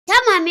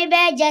me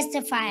be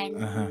justifying.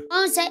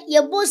 On say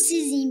your boss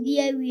season be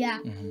area.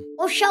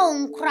 O sha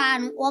on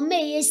crown or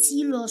may ye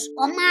serious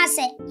or ma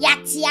say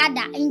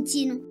yatiada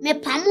intino me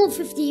pamu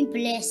 15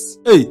 place.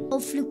 Hey, O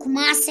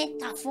flikumase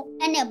tafo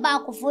and a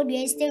back of the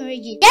eastern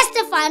region.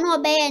 Justify no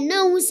be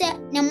no say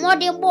the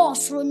modern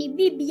boss roni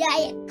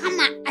bibia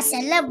kama as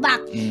a left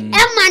back.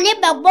 Emma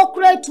neba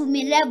bokro to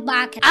me left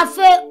back.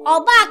 Afe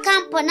oba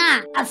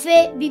campana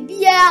afe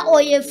bibia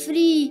or ye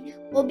free.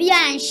 Obi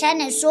an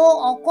shane so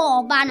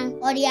okọ oba no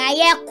odi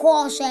aye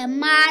course e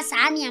ma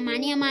sa ania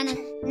mane ma no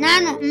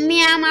nano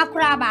mmia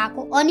makura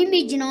baako oni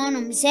mi gina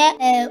onum se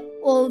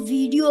o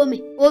video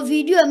me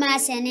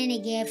asene ne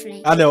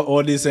girlfriend ade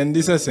all this and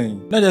this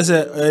saying na just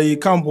say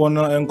camp on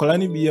enkola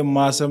ni biye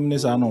masem ne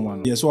sa no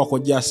man yes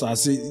wakoje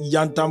asase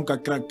yantam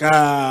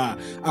kakraka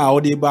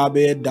odi ba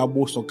be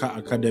Dabo Soccer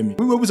Academy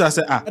we busa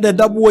say ade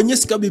Dabo onye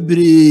sika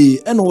bebre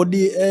e na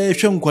odi hwe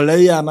enkola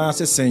yi ana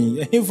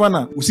sesen ehfa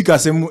na usika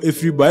sem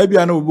efri ba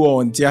bia na obi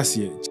o nti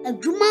ase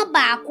adwuma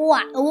baako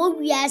a wo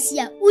wiase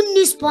a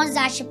unni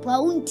sponsorship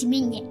a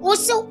untimi nye wo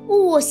so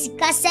wo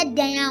sika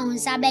sedan a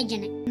hunsa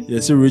begene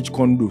yes rich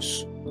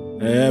condos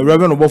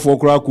Reverend Obofo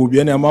kura ko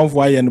bi na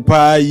amanfo aye ne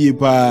pa yi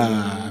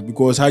pa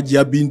because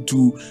Hajia been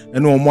to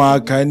ene omo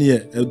aka ne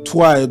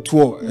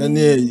eto ene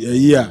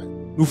yi a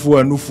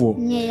nufo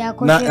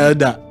na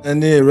elder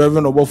ene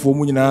Reverend Obofo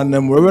mu nyina na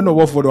Reverend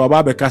Obofo do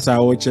aba be kasa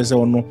o chese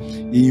ono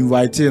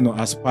invite no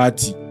as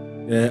party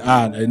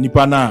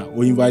nipa na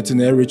o invite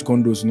na rich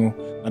condos no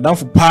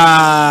adamfo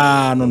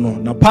pa no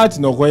na party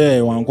no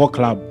koye wanko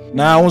club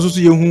na won so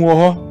ye hu wo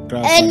ho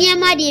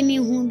niema de mi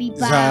hu bi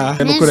pa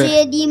nso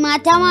ye di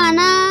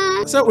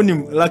matamana say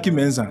unim Lucky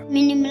Mensah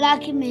minim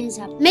Lucky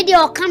Mensah me de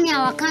o kam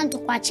ya wakanto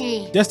kwa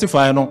chen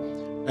justify no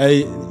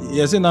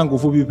yes na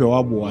ngofo bi pe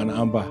wabo an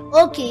amba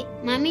okay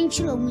ma me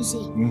nchiro mu se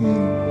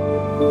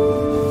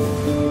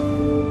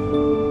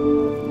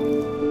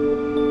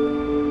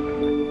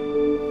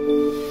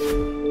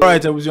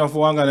Alright, I was on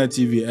for Ghana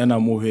TV and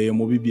I'm here.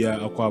 Mo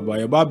bibia akwaba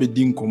ya ba be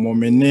din komo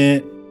me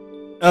ne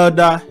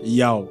Elder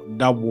Yaw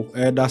Dabo,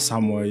 Elder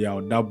Samuel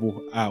Yaw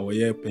Dabo we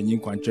ye panyin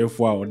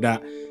kwantrefo a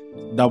oda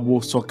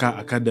Dabo Soccer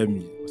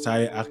Academy.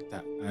 Say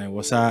actor and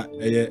was a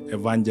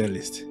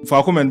evangelist.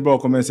 For comment bro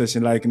comment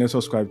section like and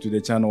subscribe to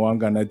the channel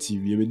Ghana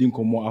TV. We din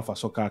komo afa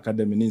Soccer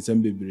Academy ni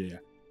nsem bebre ya.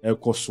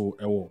 Ekoso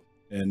ewo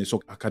ne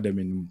Soccer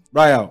Academy ni.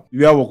 Brian,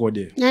 we are work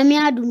there. Na me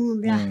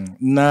adumu bra.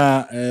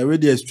 Na we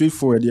dey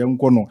straightforward ya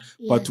nkono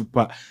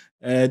patupa.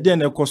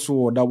 Den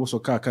ekoso Dabo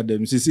Soccer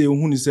Academy. Se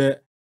hu ni se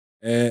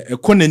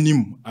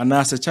ekonanim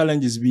ana se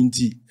challenges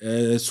binti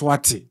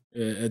swati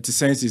to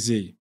sense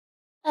say.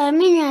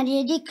 Me nya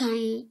de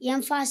kan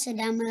yemfa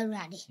sedam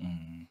awrade.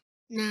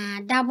 Na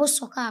Dabo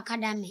Soccer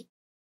Academy.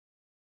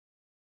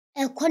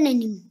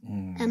 Ekonanim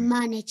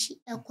emma na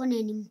chi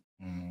ekonanim.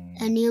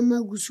 Ene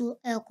amaguso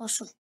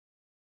ekoso.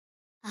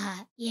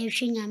 Ye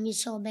hwe nyame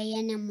so be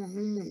ye ne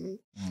mohomo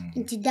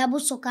nti Dabo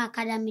Soccer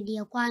Academy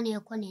de kwa na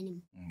ekonanim.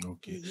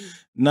 Okay.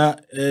 Na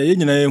ye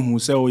nyina ye hu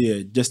se wo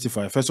ye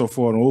justify first of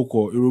all no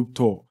ko Europe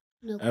tour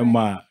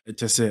emma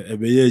etese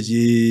ebeye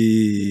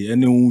ji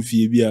ene hu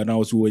fie bia na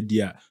wo so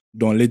wadi a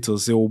don little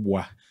se wo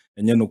boa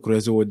enye no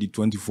kure se wo di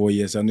 24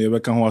 years and ye be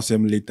kan ho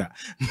asem later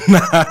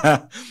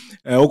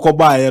na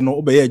ukoba ye no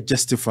obeye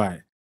justify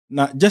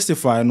na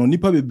justify no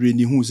nipa bebre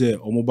ni hu se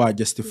omoba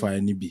justify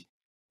ni bi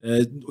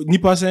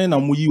nipa say na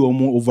muyi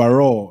omo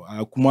overall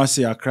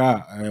Kumasi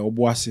Accra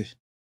oboase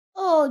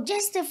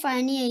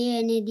justify ni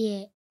ye ne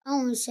de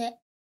on say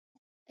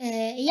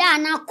ya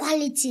na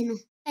quality no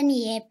ene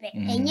yepe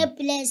enye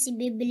place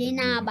bebre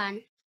na aba no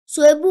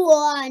so ebu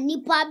o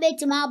nipa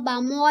betima aba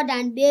more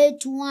than be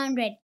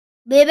 200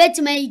 be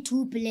betima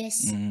 2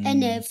 place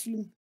ene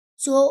film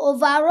so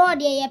overall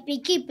de ye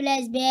pick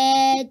place be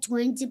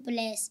 20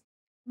 place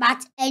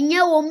but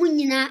enye wo mu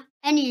nyina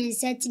ene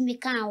set me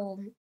kan wo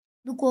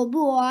because bu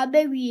o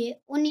abewie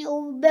oni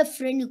o be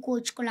free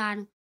coach kula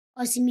no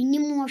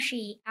osiminimu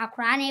hwe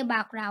akra na ba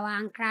akra wa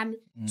ankra me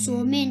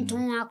so me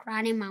nton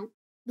akra ne ma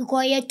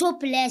because ye top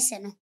place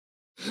no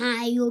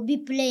you be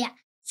player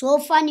so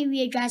funny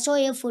we just so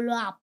ye follow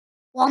up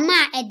woma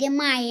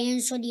edema ye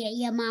nso de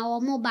ye ma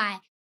wo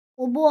mobile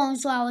obo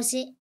onso a wo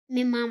se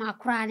me mama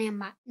akra ne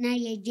ma na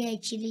ye je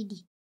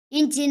chilidi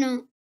nti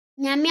no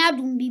nyame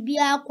adum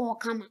bibia akọ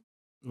kama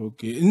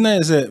okay na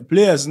ye say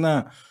players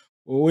na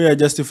we are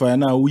justify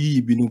na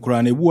we bi no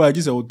kra na ebu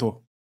agi se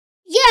woto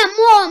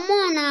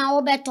more na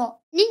obeto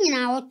ni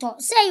nyina woto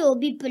say you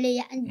be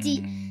player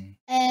nti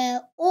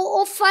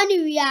o funny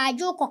we are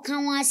jo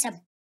kokan wasam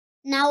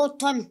na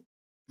woto no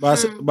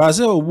ba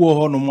say obu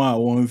ho no ma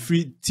won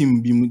free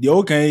team bi mu de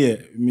o kan ye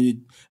me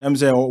em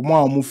say o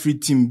ma free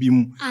team bi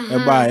mu e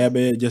ba ya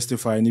be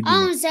justify ni bi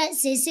on say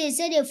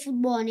the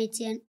football ne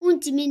tien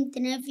untimi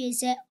ntena fie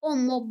say o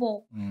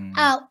mobo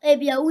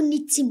ebia uni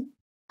team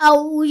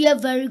we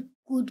very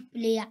good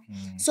player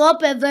so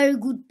up a very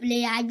good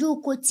player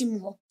aju ko team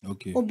ho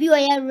okay obi o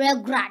ye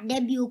regular de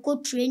bi o ko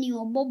training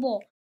obobo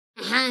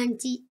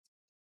anti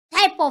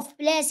type of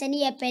players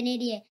any ye penny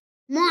there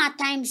more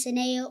times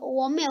na ye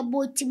wo me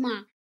abo team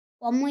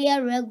omo ye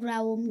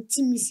regular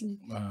teams ni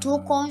to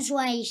konso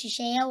a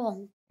hihye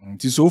wo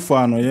nti so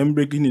far no yem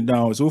breaking it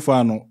down so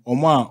far no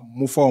omo a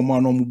mo fa omo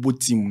a no mo bo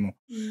team no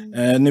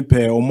ne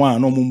pe omo a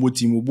no mo bo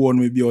team obo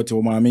no bi o te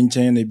o ma me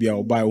nchen na bi a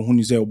oba hu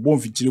ni say obo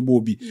mfitire bo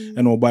bi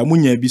e na oba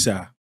munya bi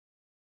sa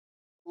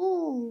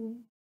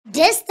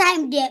this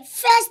time the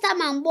first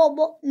time I'm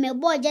me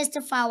boy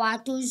justify wa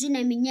to nsu na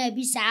menya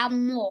bi sa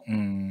mo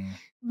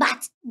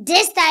but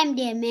this time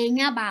the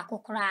menya ba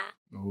kokora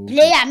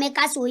player make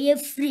us oye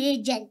free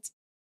agent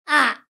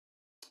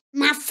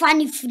ma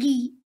funny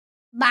free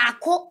ba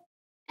ko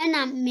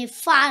ena me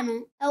fa no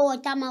e wo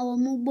tama wo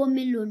mu bo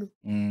melo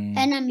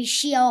ena me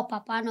share o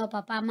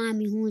papa ma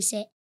me hu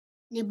se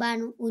ne ba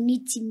no oni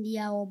team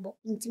dia obo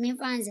ntimi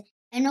fans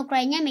eno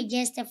kra nya me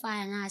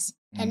justify nas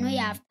eno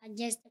ya after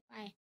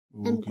justify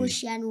am ko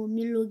share no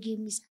melo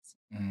games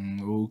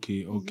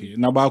okay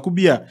na ba ku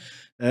bia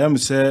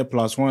say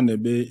 +1 na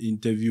be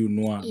interview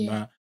no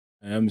na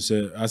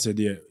say ase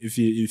de if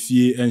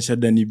enche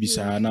dani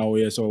bisa na wo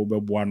yes o be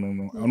boa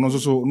no ono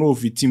so no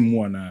fi team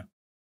mu na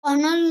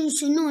ono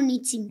nso no ni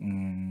team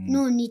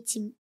ono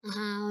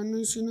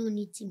nso no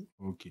ni team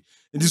okay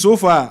it is so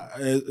far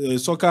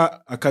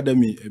soccer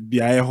academy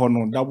bia ho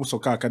no double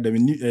soccer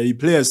academy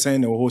players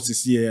sign o host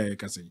CA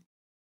ka say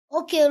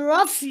okay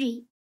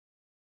roughly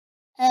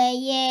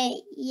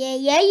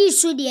you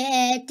should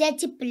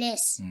 30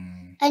 players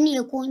any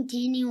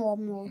containing or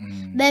more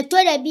but to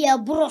the be a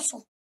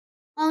broso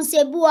on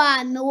se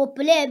bua me wo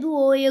play bi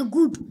wo ye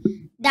good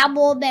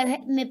double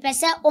me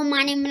pese o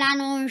mani mla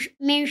no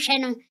menhwe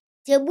no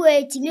tebu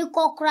etimi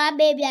kokra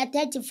baby at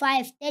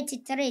 35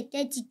 33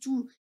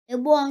 32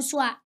 ebu onso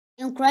a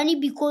enkra ni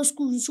because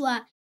school so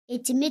a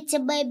etimi te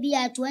baby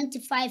at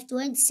 25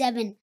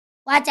 27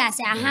 what I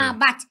say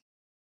but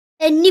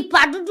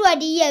nipa dodo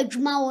ade ye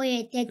adwuma wo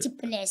ye 30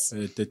 plus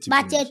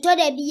but to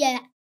da bi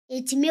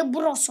etimi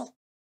broso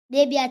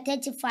baby at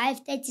 35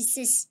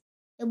 36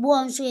 ebu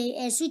onso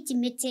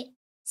esutimete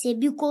se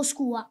because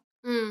school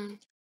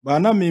ba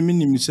na me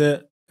nim say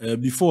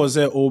before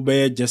say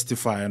obey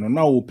justify no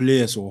na wo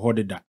players wo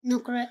hodeda no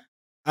correct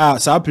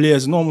sa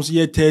players no almost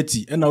ye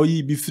 30 and now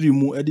yi be free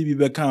mu e bi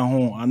be kan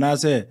ho ana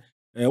say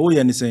wo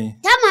ye ni sen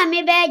tama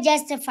me be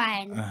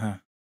justify no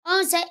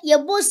on say ye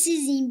bo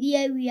season bi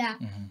awia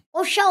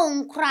o hwe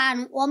on kra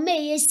no o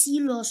me ye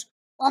serious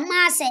o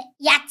ma say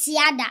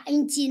yatiada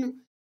nti no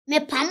me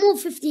pamu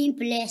 15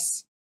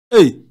 players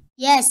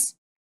yes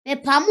me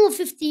pamu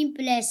 15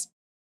 players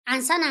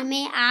ansa na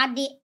me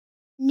ade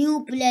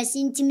new players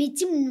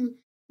intimate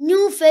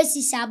new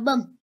faces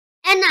abam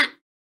ena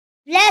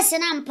players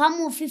na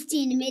mpamu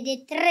 15 me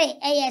de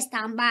 3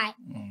 standby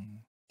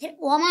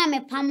woma me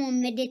pamu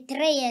me de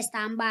 3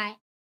 standby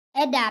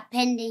eda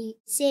pending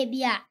say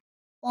bia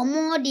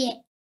omo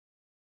de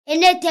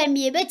anytime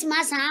ye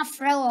betima san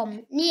afre wom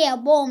ni ye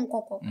bom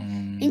koko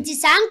nti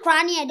san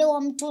kra ni ye de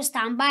wom to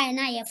standby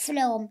na ye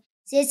fre wom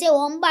say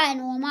wom buy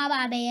no wom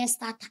aba be ye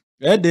starter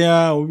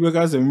there we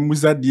can say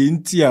musa de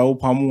nti a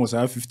opamu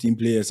sa 15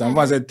 players and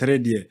was 3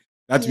 there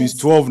that means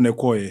 12 na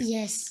koye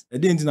yes e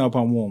de nti na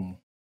opamu wom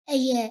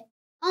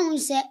on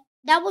say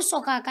double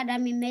soccer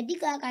academy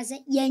medical ka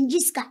say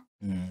yangiska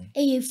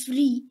ye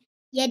free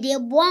ye de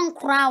bon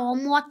kra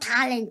wom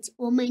talent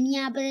o mani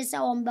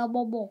abresa wom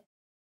bebobo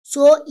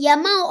so ye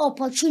ma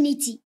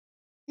opportunity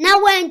na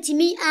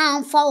wantimi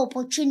anfa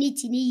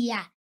opportunity ni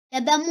ya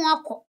ebe mu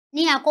akọ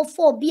ni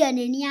akọfo obi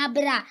anani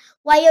abra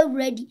wa ye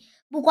ready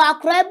buko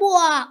akra bu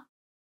a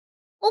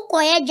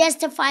ukoye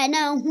justify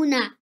na hu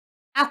na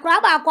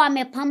akra ba akwa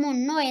mepam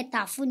no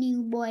etafo ni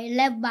boy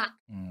left back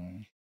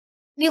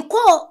mi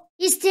ko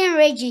Eastern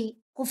region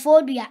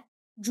Kofodua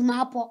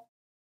Jumapo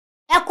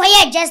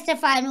ekoye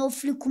justify no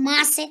free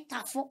Kumase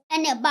tafo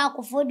ene ba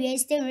Kofodua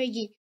Eastern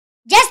region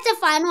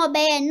justify no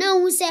be na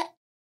hu se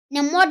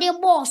ne modern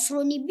boss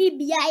ro ni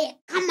bibia ye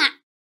kama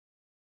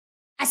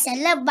as a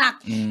left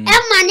back e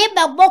ma ne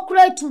be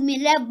bokura to me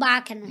left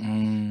back no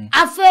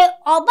afe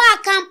oba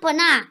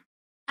kampana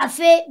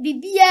afe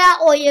bibia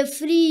oye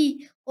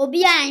free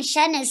obi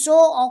anhye ne so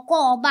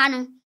okọ oba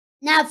no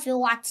na afe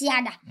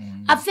watiada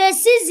afe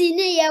season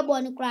ne ye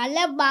bon kra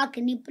left back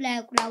ni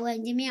play kra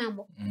wanjimi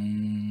abo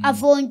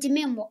afe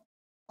ontimi mbo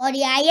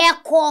ori aye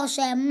course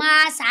e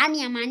ma sa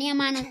ne amane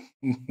ma no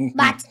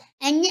but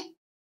enye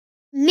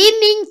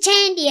mimi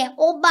nchende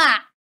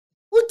oba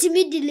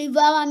utimi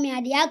deliver me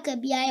ade aka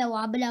bia ye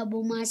wabla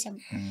bom asem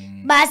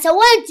ba se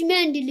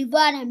wantimi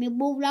deliver na me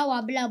bowla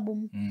wabla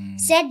bom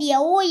said ye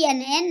wo ye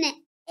na ene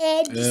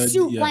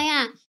disu kwan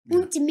a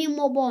utimi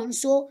mobon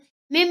so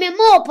me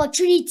more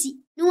opportunity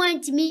no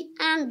wantimi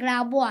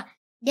angrabo a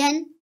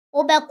then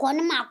obekọ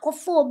no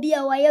makofo obi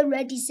a waye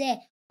ready say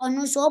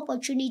ono so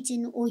opportunity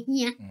no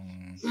ohia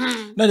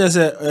na just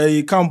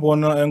say camp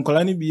on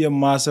enkola ni biye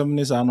masem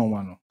ni sa no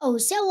ma no o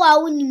se wa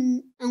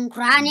unim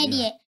nkra ne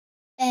de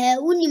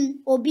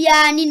unim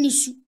obia ni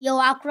nisu ye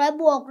wa akra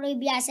bu okra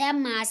bia se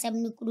masem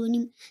ni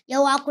kronim ye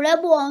wa akra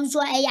bu onso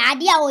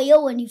ade a oye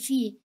woni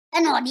fie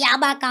na ode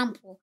aba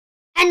campo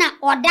na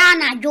oda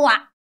na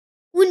joa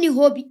uni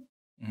hobi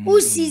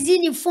usizi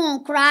ni phone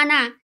kra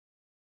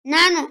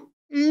na no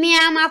Me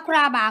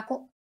amakura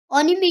baako.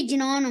 Oni mi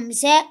jina onum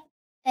se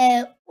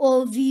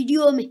o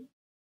video me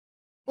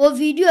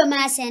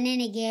asene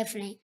ne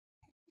girlfriend.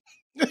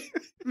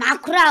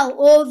 Makura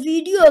o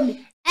video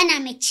me ana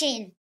me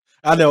chain.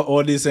 Ada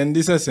all this and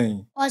this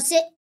saying. O se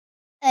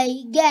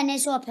girl ne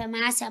so pe ma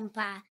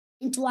asampa.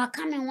 Into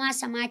waka me ho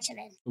asama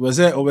kire.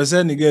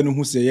 Obese ni girl no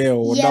hu say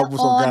o double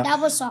soka. O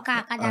double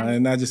soka akada.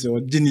 Na je say o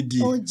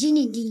jinidi. O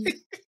jinidi.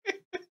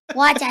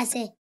 What I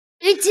say?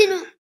 Into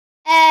no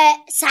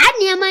saa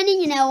niema ni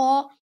nyina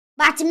wo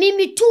but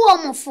me two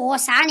omofo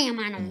saa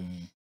niema no.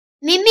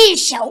 Me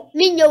show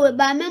me nyewe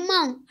ba me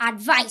ma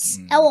advice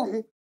e wo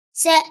ho.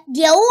 Se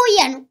de wo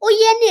ye no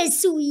oye na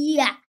esi yi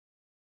a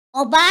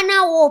oba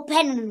na wo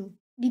pe no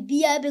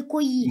bibia be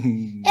koyi.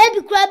 E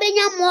bi kura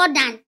benya more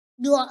than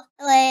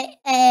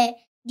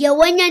de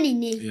wanya ni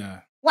ne.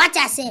 Yeah. What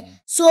I say?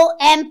 So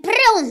empre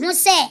ho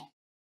se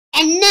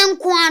enen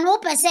ko an wo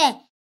pe se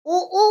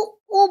o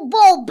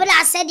bo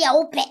bra se de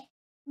wo pe.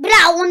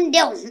 Bra won de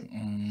ho.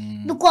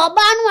 Because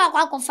ba no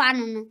akwakofa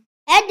no.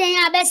 Eden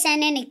ya be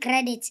send any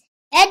credit.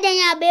 Eden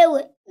ya be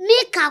we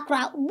me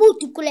kakra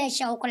boot kula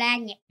sha okula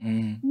anye.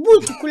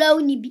 Boot kula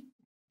uni bi.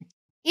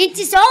 It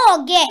is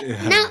all get.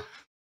 Na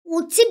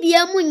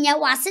utibia munya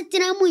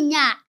wasetena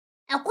munya.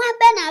 Akwa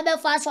be na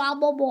be fa so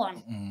abobo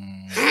no.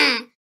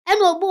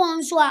 Eno obo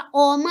nso a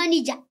o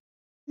manager.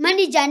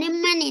 Manager ne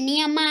mane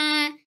ne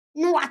ma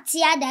no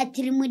wate ada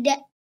tirimude.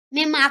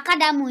 Me ma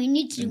akadamo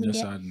ni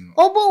tirimude.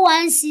 Obo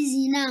one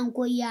season na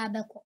nko yi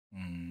abeko.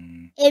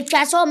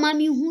 Etwa so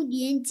mami hu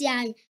die enti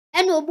an.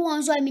 Eno obo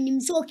nso minim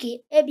so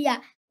okay.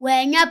 Ebia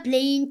wenya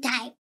playing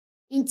time.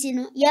 Inti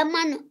no ye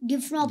man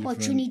different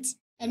opportunity.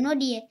 Eno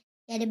de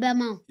the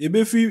bema.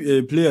 Ebe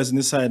free players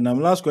ni side. Na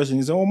last question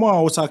is omo a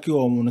osake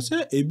omo no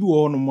say ebi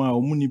wo no mo a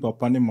omu ni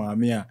papa ne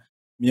maame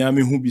a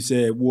me hu bi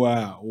say ebu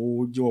a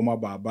o je omo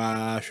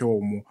baba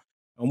hwe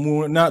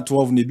omo na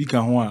 12 na ebi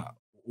ka ho a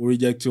o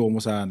reject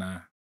omo sa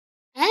na.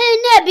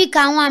 Na ebi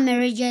ka ho a me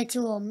reject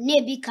omo na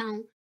ebi ka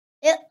ho.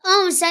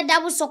 On said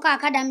double soccer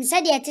academy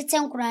said the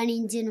teten kura ni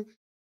nji no.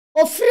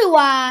 Ofiri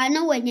wa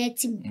na wanya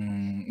tim.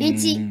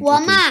 Nti wo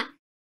ma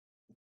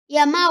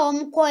ya ma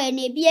omko e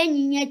na ebi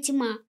anyinya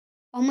tim a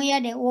omo ye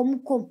de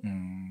omkom.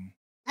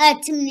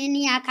 Tim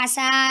ni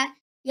akasa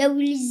ya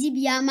wilizi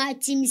bia ma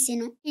tim si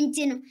no.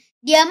 Nti no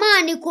de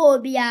ma ni ko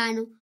bia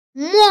no.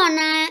 Mo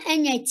na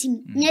anya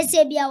tim. Nya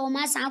se bia wo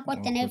ma san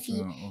akotena fi.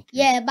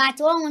 Yeah, but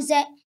won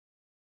say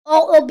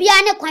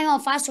obia ne kwan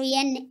ofa so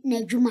ye na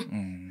adwuma.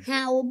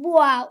 Ha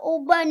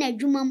oba na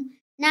adwuma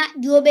na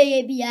de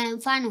obeye bia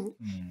mfa no.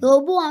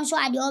 Obu won so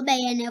ade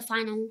obeye na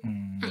fa no.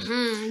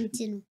 Aha,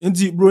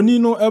 nti broni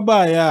no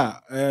eba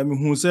ya me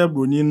hu say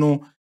broni no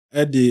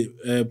e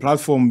de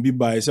platform bi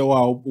ba say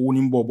wa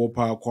woni mbobo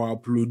pa kwa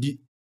uploadi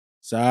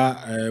sa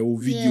o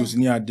videos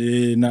ni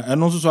ade na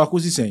eno so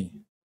akosi sen.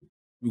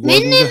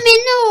 Minne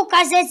o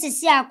kase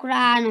sisi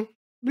akura no.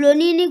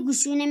 Broni ni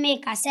gusu ne me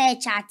kase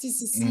chat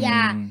sisi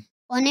a.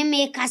 One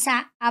me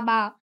kasa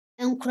about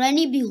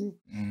enkrani bi hu.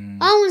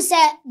 On say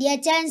the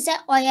chance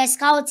or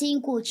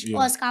scouting coach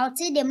or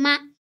scouting the ma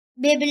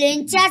bebele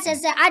ntia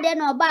se ade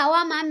no ba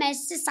wa ma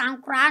mesi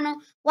sankra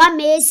no wa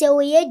me se o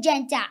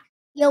agent a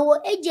ye wo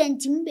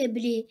agent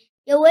mbebele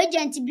ye wo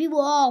agent bi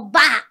wo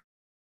ba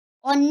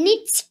on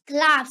knit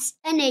clubs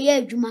ene ye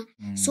adwuma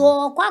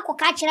so kwa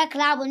ka kire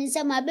club ni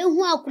se ma be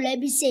hu akula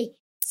bi sei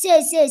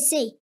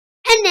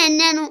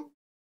ene no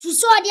tu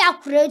so de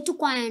akura tu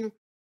kwan no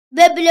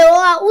bebele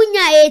o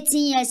unya 18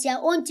 years ya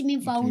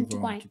ontimi fa untu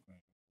kwan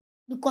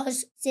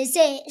because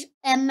say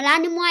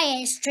mlani mo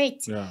aye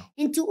straight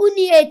into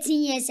uni 18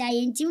 years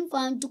aye ntim fa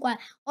untu kwan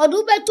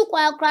odu betu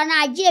kwa akura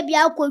na age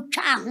bia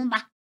akotwa ho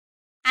ba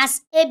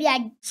as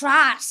ebia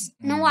trust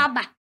no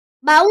waba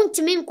ba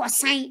untimi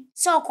nkosan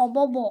so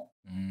kobobo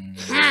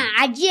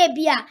age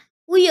bia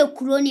uye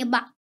kuro ni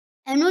ba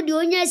eno de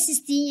onya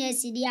 16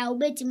 years dia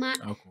obetima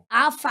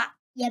afa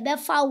ye be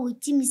fa wo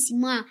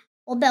timisima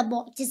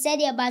obebo ti se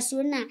de ba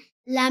so na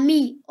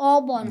lami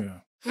obon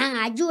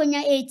age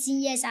onya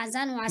 18 years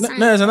azano wasan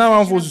na na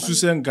manfo susu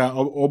senka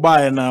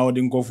oba na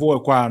odi nkofo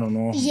ekwa ano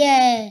no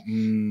yeah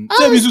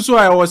se bi susu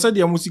ayo wo se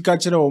de musika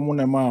kire wo mu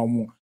na ma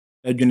wo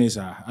adwene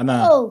sa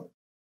ana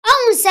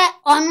on se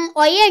on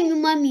oye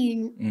nwuma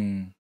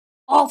mienu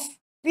of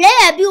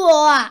player bi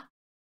wo a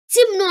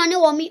team no ne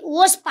wo mi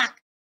Wolfspark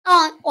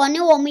on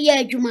wo mi ye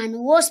adwuma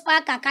no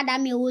Wolfspark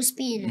academy wo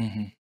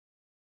Spain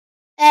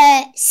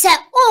se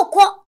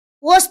okọ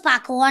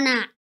Wolfspark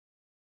wona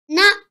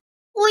na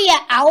uye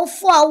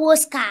awofo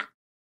awoska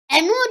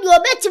enu de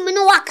obetimi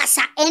no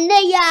wakasa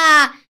ene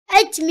ya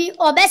etimi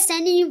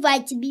obesani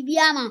invite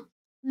bibia ma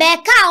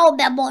beka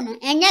obebo no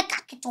enye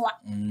kaketoa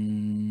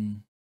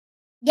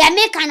de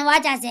make no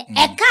wacha se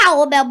eka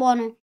obebo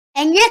no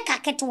enye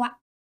kaketoa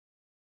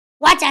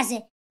wacha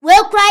se we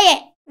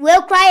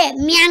cry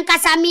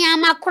miankasa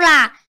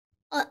miamakura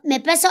me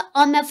peso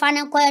o me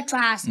fane ko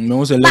trust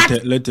no se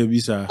let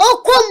visa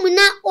okom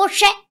na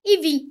ohwe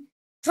even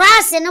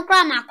trust no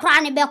kra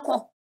makura ne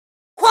beko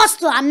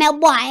cost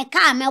amebo a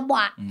eka amebo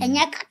a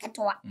enye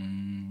kaketoa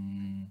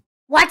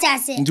What I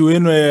say? Do you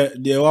know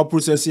the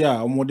process here?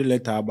 Or the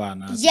letter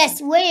ban?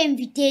 Yes, we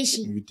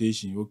invitation.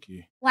 Invitation,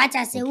 okay. What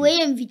I say?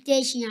 We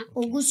invitation.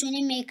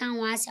 Ogusuni make an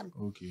wasam.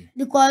 Okay.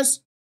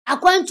 Because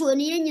according to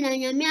any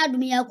nyame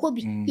adum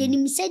Yakobi,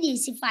 yenim said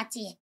yesi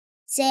fate.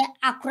 Say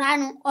akra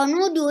no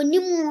ono de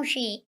onimu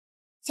hwe.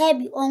 Say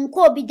bi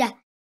onko bi da.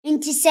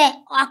 Nti say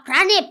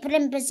akra na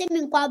prempese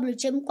mi nkwa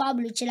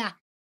abrochira.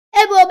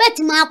 Ebe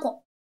obetima akọ.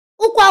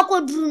 Ukwa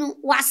akoduru no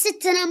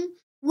wasetenam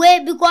we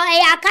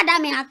because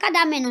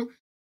academy no.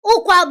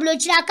 Ukwa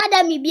abrochira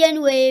academy bi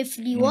enu we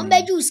free. Won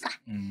bejuska.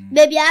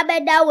 Baby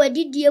abeda we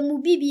didie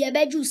mu bibi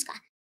ebejuska.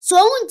 So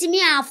untimi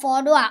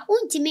afford a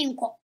untimi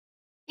nko.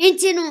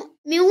 Inti no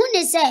me hu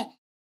ne se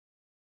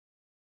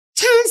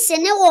chance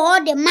ne wo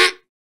de ma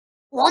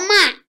wo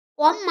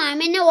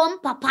me ne wo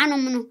papa no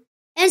no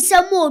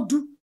ensam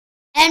odu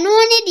eno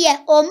ne de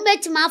o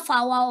mbetima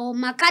fa wa o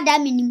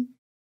makadami nim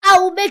a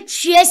wo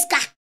betwie ska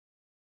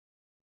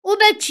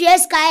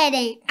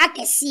eden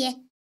akese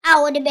a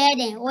wo de be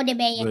den wo de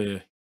be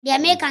ye de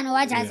make no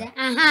wacha se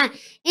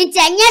inti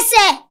anye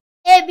se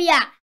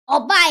ebia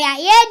oba ya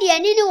ye de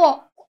ani ni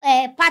wo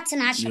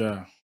partnership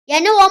ye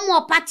ne wo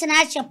mo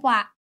partnership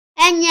a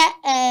enye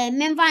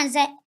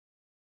memvanze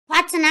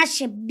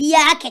partnership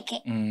bia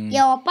keke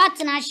your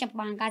partnership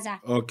bangaza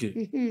okay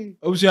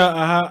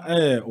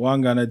obviously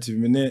wanga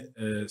TV ne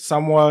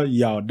Samuel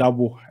Yaw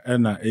Dabo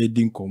na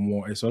edin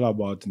komo it's all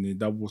about the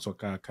Dabo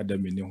Soccer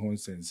Academy ne ho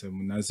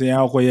nsensem na say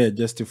akoye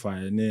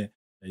justify ne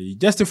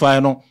justify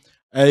no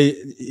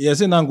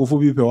yes na ngofo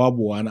bi pe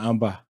wabo an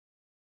amba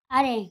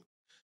are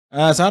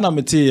sana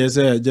meti yes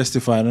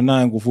justify no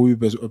na ngofo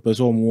bi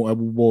person mo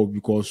abubo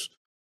because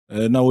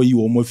na wo yi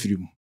wo mo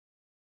firim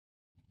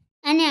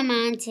ani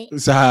amante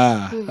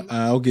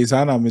okay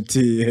sana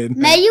meti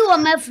me yi wo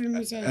ma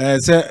firim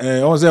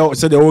say on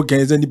say the whole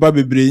can say nipa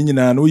bebre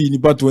nyina na wo yi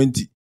nipa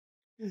 20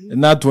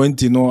 na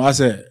 20 no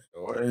ase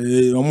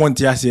o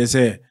monti ase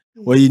say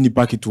wo yi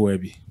nipa kitwa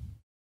bi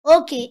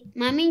okay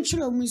mama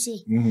nchiro mu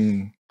say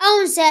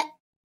on say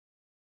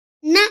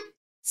na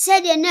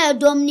said de na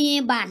dom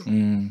ni ba no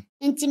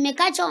nti me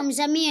ka cha om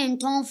say me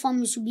enton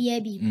form so bia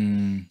bi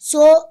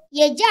so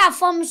ye ja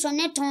form so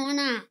ne ton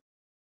na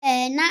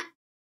na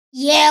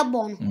ye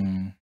bon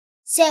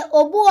se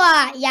obu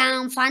a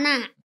ya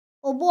amfana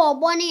obu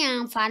obo ne ya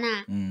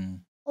amfana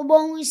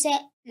obo hu se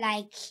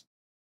like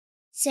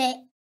se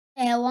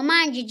wo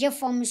manjeje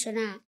form so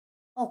na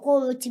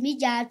okọ otimi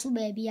ja atu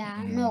ba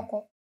bia na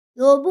okọ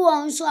obu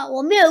on so a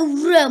wo me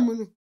ewura mu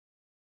no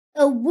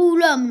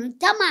ewura mu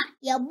tama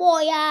ye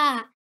boy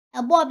ya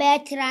ebo be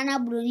tira na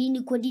broni ni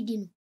kodidi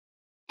no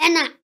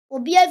ena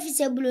obi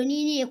afise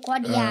broni ni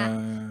ekodi ya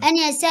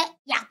ena ese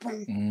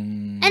yapon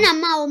ena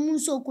ma o mu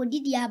so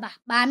kodidi aba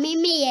ba me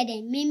ye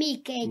den me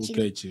ka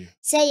echi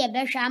say ye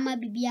behwa ama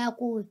bibia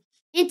ko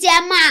nti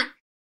ama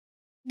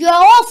de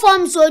o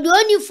form so de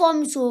oni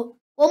form so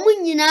o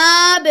mu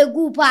nyina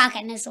begu park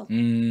ne so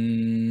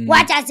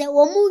what I say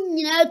o mu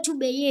nyina tu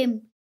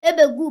beyem e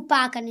begu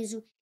park ne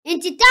so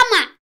nti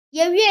tama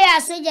ye wie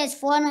ya soldiers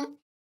for no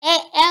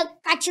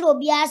kachiro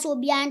obi aso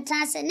obi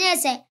antanse na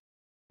ese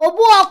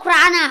obu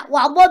okra na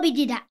wa bobi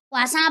dida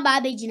wa san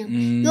ba begina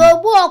yo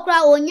obu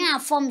okra onya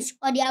forms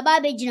odi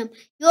aba begina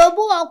yo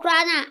obu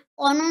okra na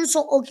onu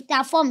nso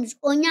okita forms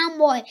onya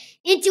boy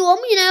nti wo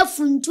mu nyina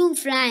funtum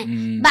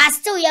flying but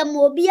still ye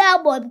mo obi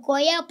abo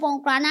because ye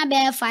pon kra na be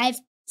 5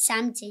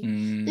 something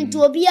nti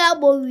obi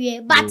abo wie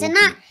but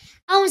na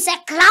on se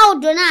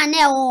cloud na na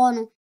e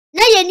no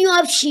na ye new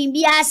option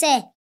bi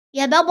ase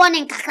ye be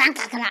born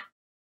kakra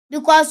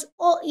because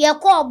ye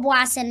call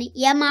boasen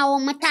ye ma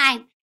wo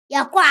time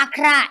ye call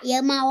akra ye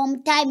ma wo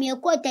time ye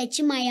call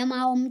tachima ye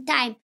ma wo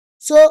time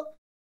so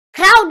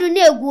crowd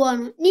na egu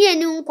ono ni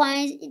eni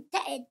nkwan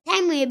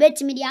time ye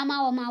betimi di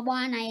ama wo ma bo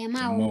na ye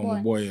ma wo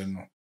boy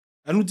no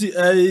anuti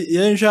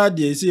ye nhwa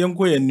de se ye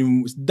nko ye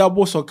nim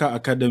Dabo Soccer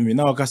Academy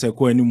na wakasa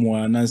ko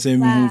animu na nsem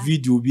mu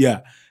video bi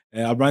a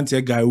abrante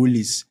guy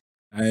Willis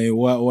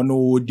wono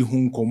wodi hu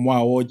nkomo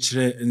a wo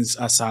kire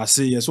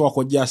asase yeso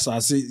akogye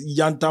asase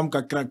yantam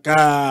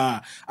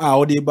kakraka a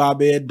wodi ba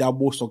be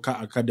Dabo Soccer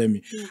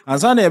Academy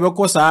ansa na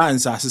yebekọ saa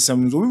ansase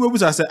sem zo bi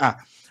bebusa se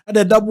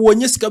ada Dabo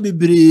onye sika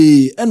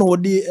bebre ena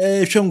wodi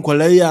hwe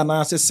nkola ya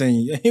na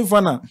asesen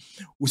ehimfa na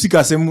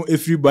usika sem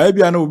efiri ba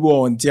bia na obi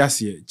wo nti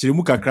ase kire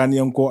mu kakra ne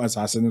enko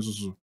asase ne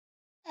susu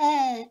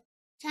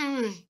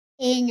chama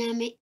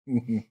nyame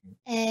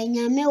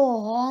nyame wo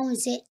ho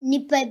se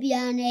nipa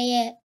bia na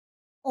ye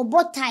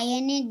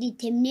obotaye ne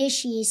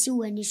determination yesi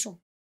wani so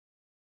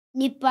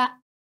nipa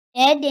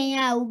eden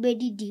ya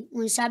ubedidi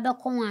unsa be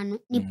konwano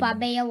nipa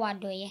be ye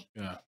wadoye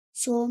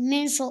so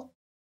menso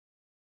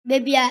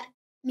bebia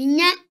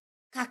minya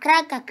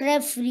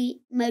kakra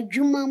free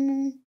madwuma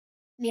mu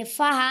me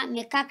faha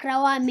me kakra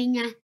wa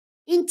menya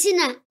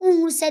intina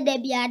unhu se da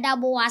bia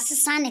Dabo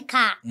wasesa ne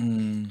ka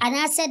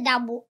ana se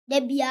Dabo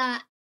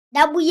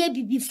ye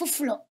bibi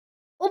fuflo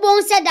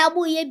Obon se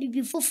Dabo ye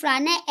bibi fufra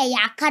na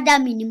eya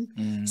academy nim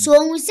so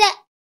ohun se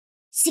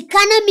sika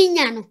na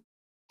minya no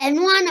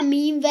eno ana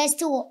me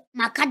invest wo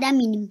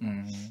academy nim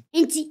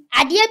Inti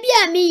adeɛ bi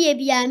a meyɛ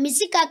bia me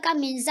sika ka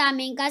me nsa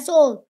me nka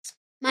so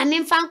ma me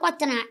mfa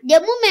nkɔtena the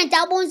moment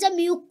abon sɛ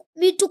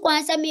me tu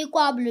kwan sɛ me kɔ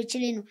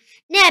ablokyire no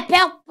na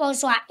ɛpɛ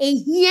so a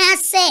ehia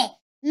sɛ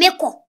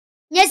mekɔ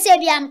nyɛ sɛ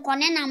bia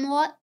mkɔne na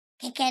mo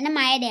kɛkɛ ne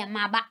ma yɛ dɛ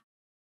maba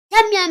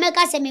tam ya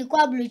meka sɛ me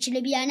kɔ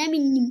ablokyire bia na me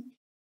nim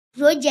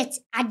project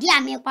ade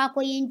a me kɔ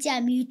akɔyɛ nti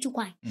a me tu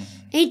kwan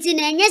inti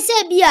na nyɛ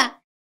sɛ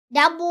bia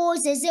dabo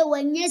sɛ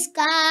wanyɛ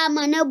ska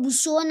ma na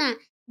buso na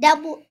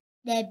dabo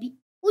dabi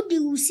udi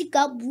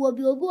usika buo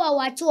bi obi wa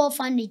wache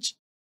orphanage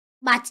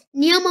but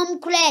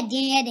niamam kura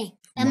den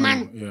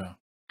man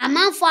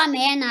amanfo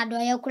ameye na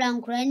adoye kura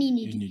nkura ni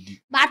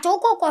nidi but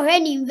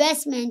okokɔhwɛ ni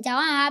investment a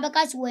wan ha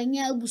beka so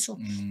wanya abuso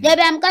de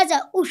be am ka se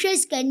uhwe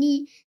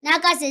skani na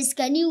ka se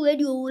skani we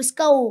di owo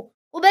ska o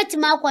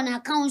obetima akɔ na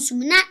account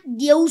mu na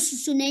de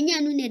ususu na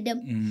nya no ne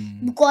dem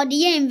because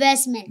the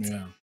investment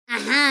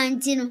aha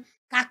ntino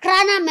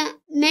kakra na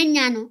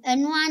menya no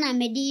eno ana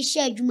me di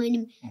hye adwuma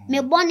nim me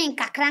bɔne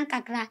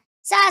kakra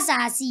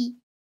Sasasi,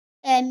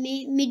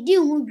 me di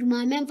hu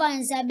dwuma me mfa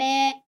nsa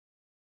be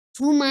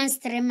 2 months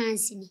 3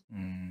 months ni.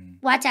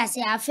 What I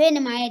say afa ne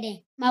ma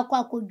yede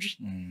makwa kodwi.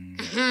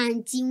 Aha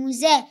nti hu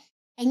se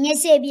enye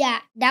se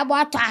bia dabo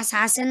ato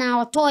asase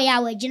na oto ya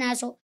wagina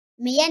so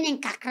me ye ne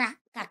kakra.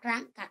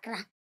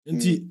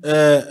 Nti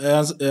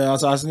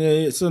asase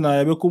ne so na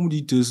ebe kom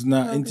details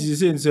na nti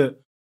se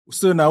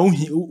so na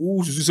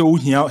ususu se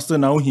uhia so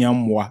na uhia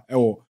mmoa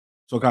ewo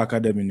Soccer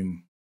Academy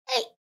nim.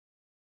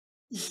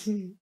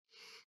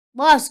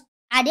 Boss,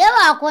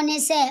 adewa akone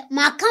se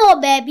maka o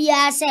baby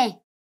a se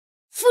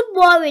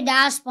football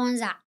without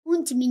sponsor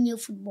untimi nye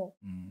football.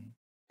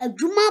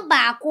 Adwuma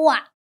baako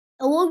a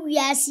ewo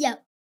wiase a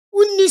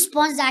unni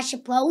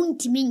sponsorship a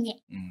untimi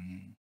nye.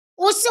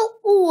 Oso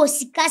uwo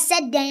sika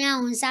se dan a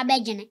onsa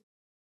begene.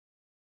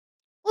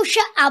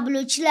 Ohwe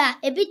ablochila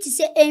ebi ti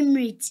se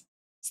Emirates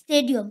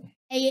Stadium,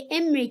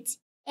 Emirates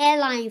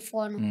airline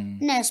for no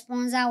na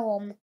sponsor wo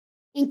mo.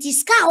 Inti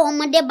ska wo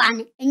mo de ba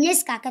ne enye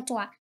ska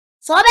ketwa.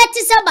 So obeti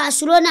se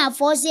Barcelona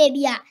for say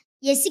bia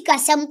yesika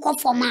sem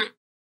kofoma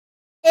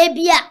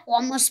ebia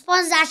wo mo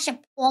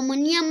sponsorship wo mo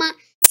niama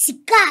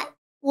sika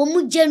wo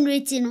mo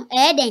generate no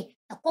den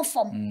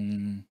ekofom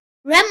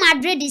Real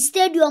Madrid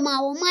stadium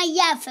a wo ma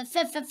ya fe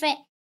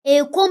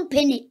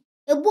company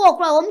ebu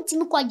okra wo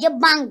mtimi kwaje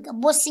bank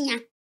bosia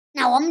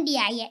na wo mde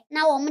aye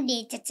na wo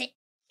mde tete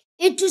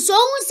etu so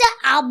hu se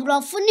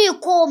abrofo ne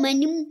ko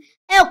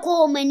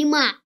manim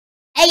a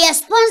eye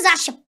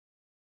sponsorship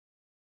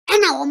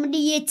ana womde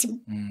yetim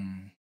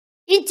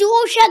inti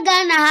wo hwe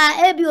Ghana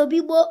ha ebi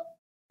obibo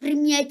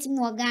premier team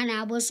wo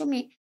Ghana aboso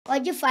me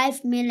oje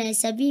 5 million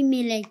 7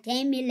 million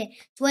 10 million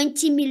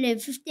 20 million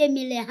 50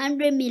 million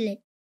 100 million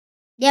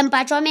dem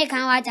patro me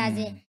kan what as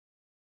it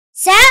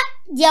sa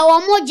dia wo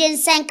mo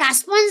jensen ka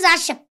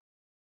sponsorship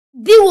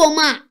bi wo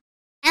ma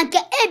anka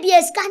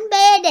ABS kan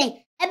be den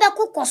ebe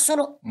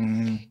kokosoro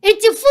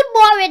inti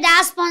football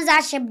without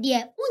sponsorship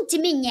there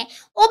untimi nye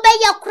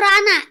obeye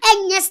kura na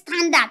enye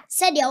standard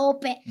said they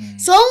open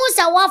so who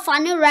say what for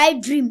no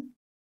right dream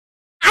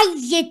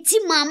ayeti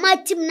mama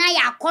team na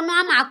ya kono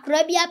ama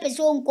akura bia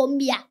pese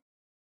onkombia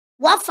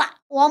wafa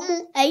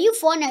womu ayi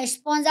for na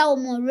sponsor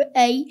womu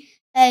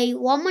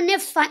womu ne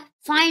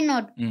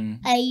final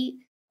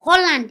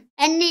Holland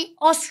ene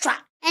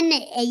Austria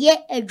ene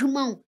eye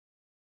adwuma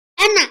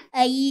ena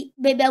ayi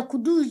bebe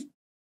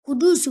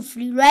kudusu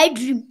free right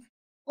dream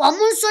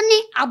womu so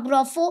ne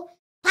abrofo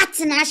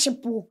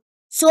partnership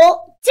so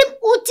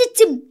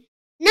team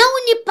na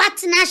uni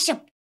partnership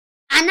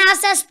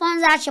anasa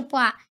sponsorship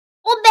a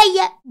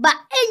obeye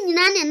ba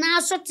enyina ne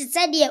na so te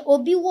se de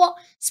obi wo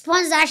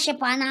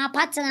sponsorship ana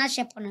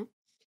partnership no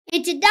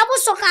iti Dabo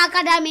Soccer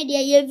Academy de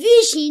ye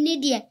vision ni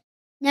de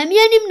na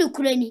mianim no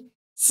kura ni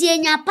si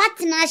enya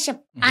partnership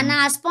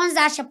ana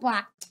sponsorship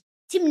a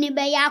team ni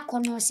be ya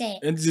kono se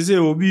enti se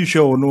obi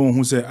hwe ono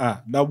hu se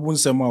Dabo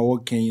nsem a wo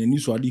kan ni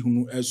so ade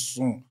hu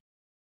eso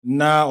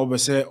na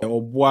obese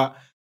oboa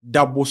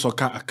Dabo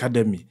Soccer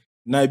Academy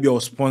na bi o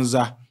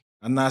sponsor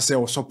ana say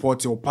o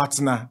support your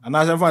partner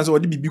ana say fan say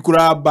odi bibi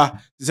kura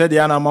ba say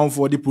dey na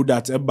manfo odi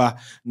product eba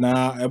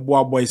na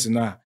eboa boys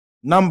na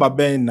number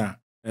ben na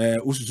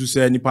ususu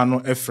say nipa no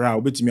efra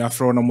obetimi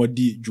afra na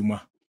modi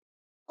dwuma.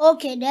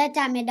 Okay, that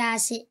time da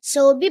say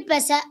so obi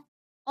pesa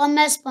o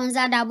me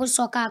sponsor Dabo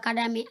Soccer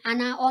Academy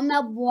ana o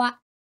me boa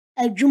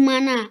adwuma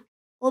na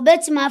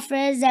obetimi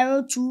afra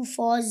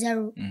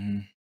 0240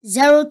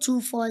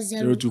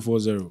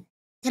 0240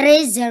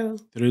 30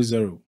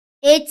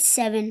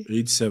 87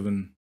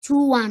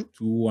 21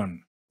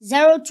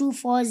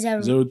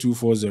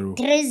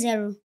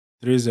 0240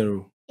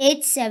 30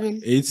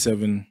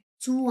 87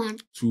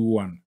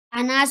 21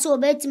 and also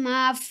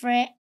betima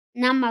free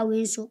number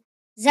we so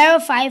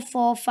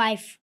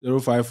 0545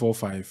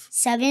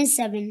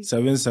 77 20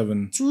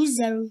 77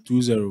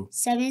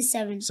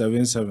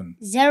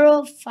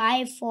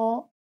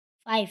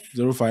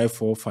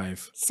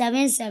 0545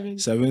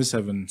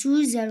 77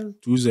 20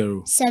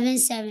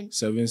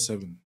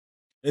 77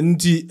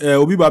 Enti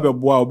obi ba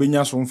beboa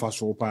obenya so mfa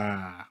so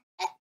pa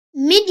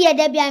media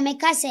da bia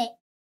meka se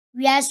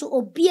we are so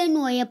obie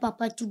no ye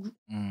papa tugu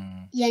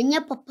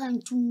yenye papa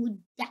ntumu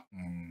da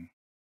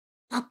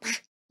papa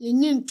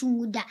yenye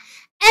ntumu da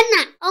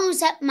ena on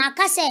se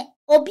maka se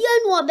obie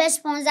no obe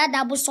sponsor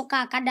Dabo Soccer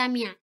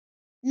Academy a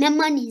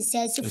mema ni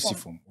nsesi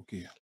form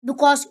okay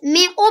because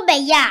me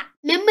obe ya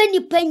mema ni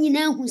pa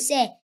nyina hu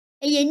se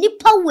eye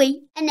nipa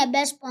wei ena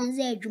be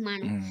sponsor adwuma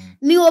no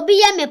me obi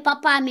ya me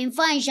papa me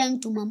mfa nhya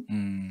ntumam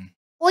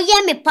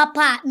oye me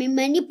papa me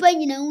manipa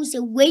nyina hu se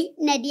wei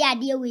na de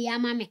ade wei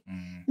ama me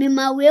me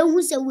ma wei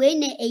hu se wei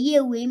na eye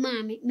wei ma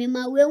me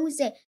ma wei hu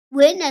se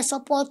wei na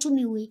support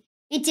me wei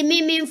iti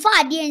me mfa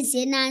ade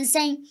nse na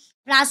nsan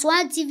plus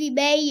 1 TV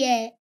be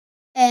ye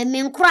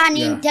me nkura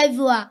ni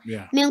interview a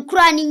me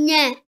nkura ni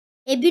nya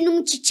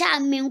ebinum chicha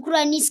me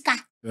nkura ni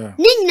ska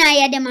ni nyina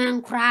ye de man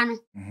nkura no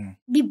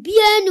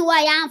bibia ni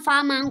wa ya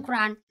mfa man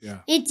nkura no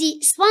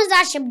iti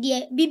sponsorship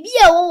de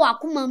bibia wo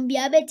wakoma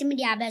bia betimi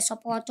de abe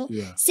support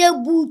se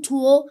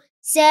butuo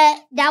se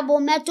Dabo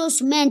metal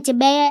cement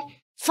be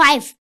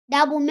 5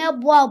 Dabo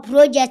mebo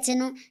project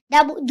no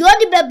Dabo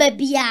jodi bebe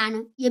bia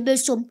no ye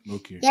besom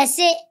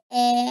yese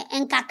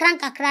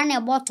enkakra na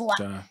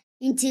ebotoa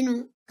nti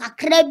no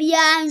kakra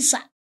bia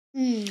nswa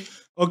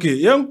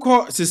okay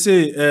yenko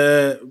sese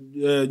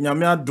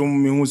nyame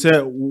adom me hu se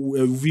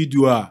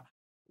video a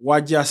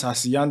waje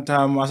asase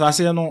yantam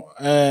asase no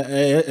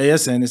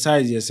yesen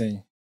size yesen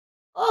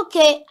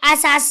okay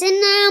asase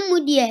na mu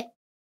de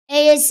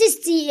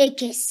 60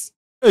 acres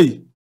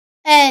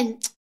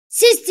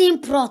 16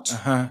 plot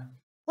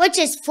which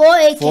is 4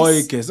 acres 4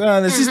 acres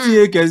and 60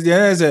 acres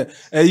there is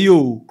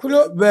you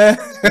where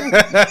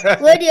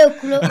do you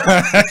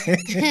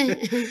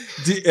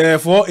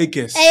 4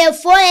 acres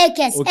 4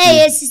 acres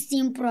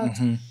 16 plot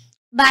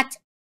but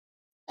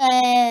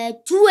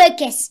 2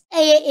 acres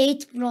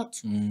 8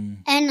 plot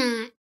and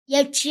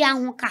ye tria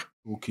hoka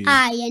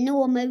ye ne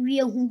wo ma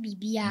wie hu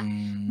bibia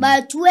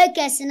but 2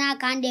 acres na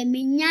kan de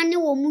menya ne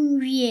wo mu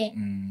wie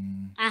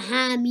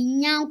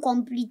menya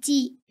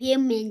complete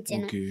payment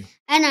no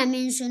and I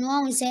mention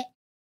one say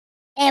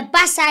e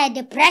basa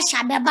the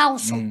pressure beba wo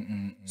so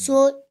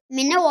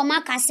me ne wo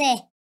maka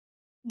say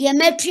de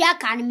matria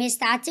kan me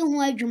start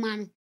hu adwuma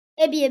no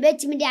e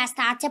betimi de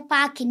start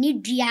park ni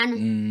dua no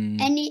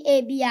any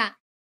a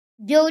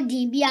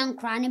building bi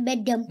ankra ne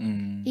bedam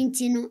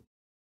inti no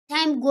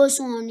time goes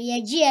on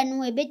ye gie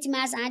no e betimi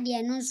asan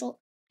de no so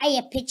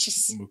aye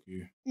pitches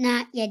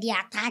na ye de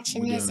attach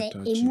ne say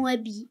emu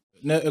abi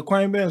na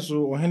ekwan ben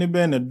so ohene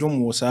ben na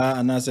dom wo saa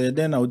anase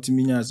den na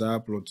otimi nya saa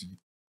plot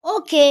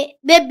okay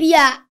baby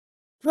a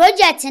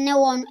project ne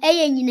won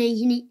eye nyina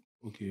hini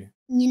okay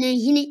nyina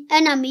hini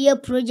ana me ye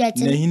project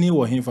na hini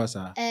wo hen fa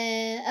saa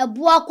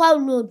Abuakwa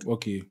road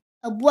okay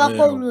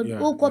Abuakwa road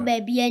ukọ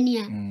baby ani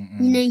a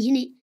nyina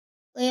hini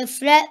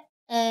fre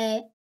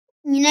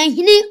nyina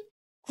hini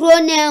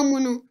krona mu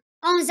no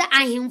onza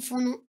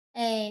ahemfo no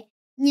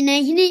nyina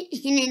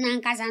hini na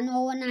nkasa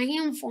no wo na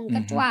ahemfo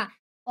nketo a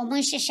omo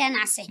hihye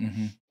na ase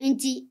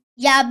nti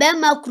ya be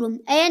makrum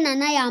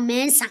na ya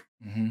mensa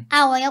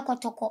a wo ye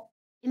kotoko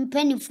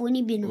mpanifo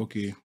ni bi no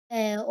okay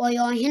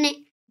oyo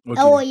hene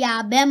o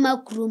ya be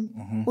makrum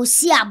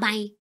osi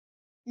aban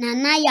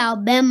na ya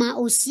be ma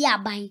osi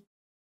aban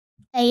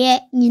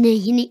nyina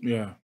hini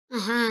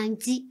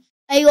nti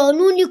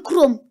nu ni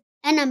krom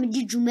na me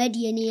di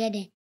dwumadie ne ye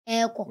de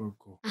eko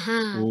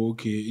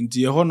okay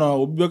nti ho na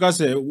obi beka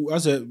se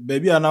ase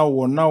baby ana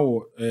wo na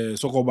wo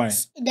sokoban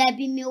da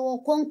bi me wo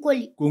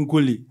konkoli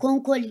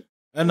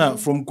na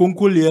from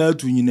konkoli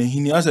to nyina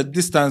hini ase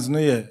distance no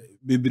ye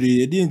bebre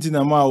ye di nti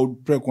na ma o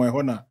prekwan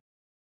ho na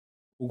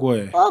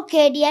ugo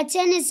okay the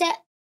tene se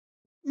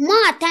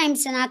more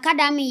times na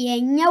academy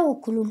ye nya wo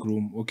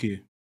krum okay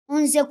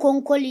unse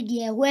konkoli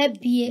de ho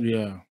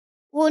abie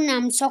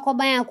Unam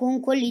sokoban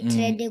konkoli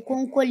trade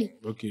konkoli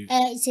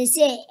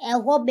sese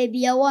ho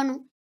baby e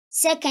wono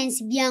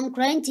seconds bi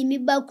ankra ntimi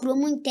ba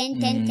krom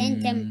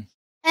 10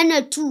 ena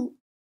 2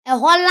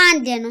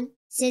 Holland no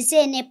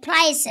sese ne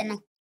price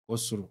no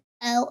osoro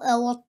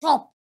wo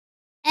top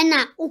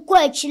ena ukọ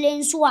achile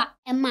nso a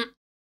ema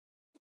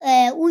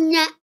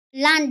unya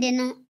land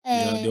no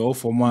de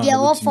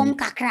ofom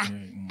kakra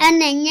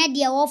ena nya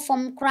de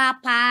ofom kra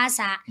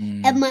paasa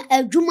ema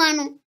adwuma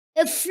no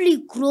efli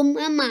krom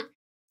ema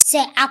se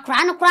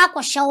akra no kra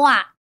kwhyewo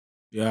a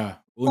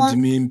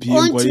ontimi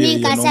mpie nkoye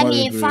no kasa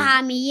me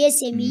fa me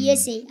yese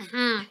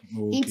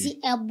nti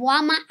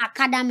eboama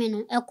academy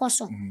no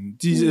ekoso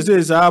ti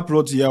se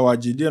plot ya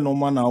wagide no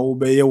ma na wo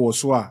be ye wo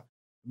so a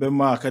be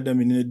ma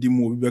academy ne di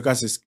mu obi be ka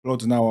se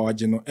plot na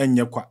wage no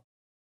enye kwa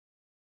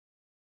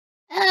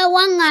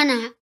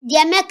wangana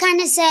de meka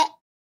ne se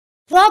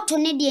plot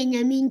ne de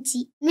nyame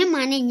nti me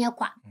ma ne enye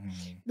kwa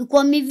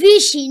because me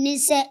vision ni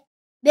se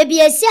baby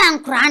esi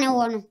ankra ne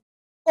wo no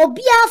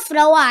obi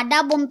afra wa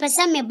Dabo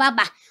mpese me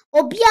baba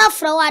obi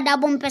afra wa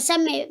Dabo mpese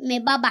me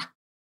baba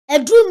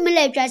edrum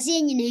mele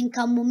twase nyina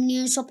nkamom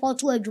ni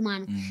support adwuma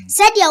no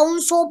said ya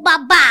wonso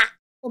baba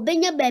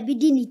obenya baby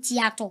di ni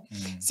tiato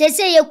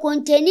sese ye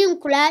containing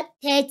nkula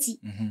 30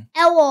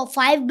 ewo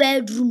 5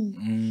 bedroom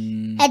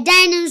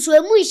edan nso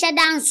emu hye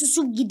dan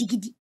susu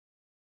gidigidi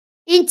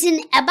Intin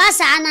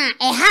ebasa na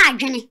eha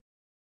adwene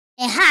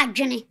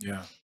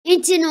Yeah.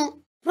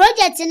 Intino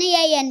project ni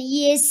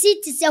ye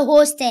sit to say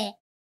hostel.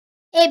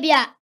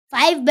 Ebia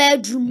 5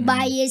 bedroom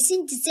by ye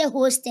sit to say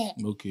hostel.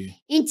 Okay.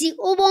 Inti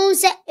obon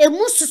se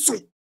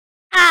emususu.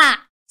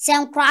 Se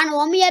nkra na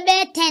wo me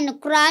be 10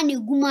 kra na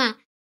guma.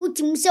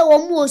 Utim se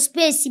wo mo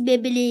space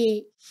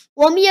bebele.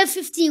 Wo me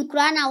 15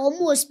 kra na wo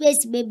mo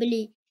space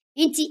bebele.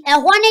 Inti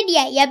ehwo ne de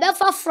ye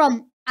befa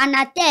from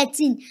ana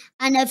 13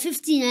 ana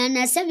 15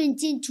 ana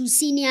 17 to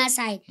senior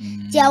side.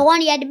 Tia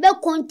one ye de be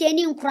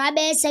containing kra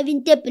be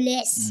 70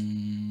 plus.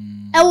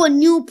 Ewo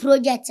new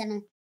project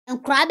no.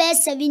 Nkra be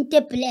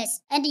 70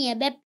 plus. And ye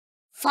be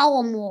fa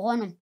wo mo ho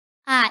no.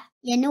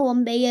 Ye ne wo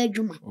mbe ye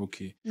adwuma.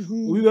 Okay.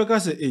 We be ka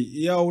say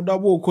Yaw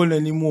Dabo ko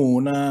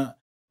nanimu na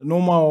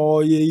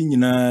normal ye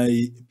nyina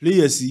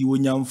players yi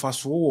wonya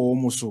mfaso wo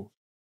mo so.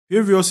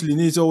 Previously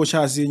ni so wo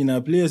sha ase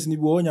nyina players ni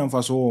bi wonya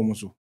mfaso wo mo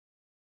so.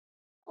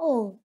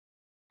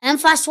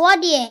 Mfaso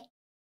de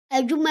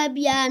adwuma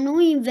bia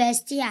no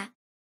invest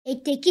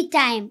it take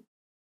time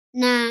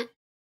na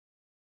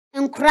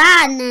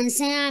nkra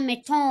nansan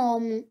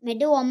meton me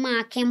de wo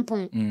ma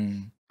kempon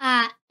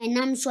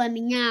enam so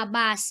amenya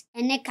bas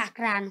ene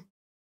kakra no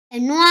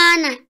eno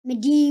ana me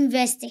di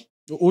invest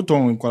O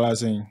ton kwala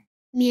sen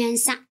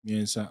miensa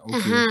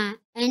okay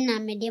ena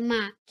me de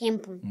ma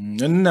kempon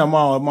enna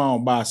ma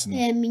bas no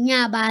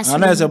menya bas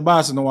ana se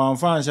bas no wan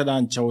fa nche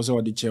da nche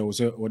so de che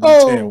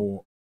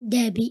wo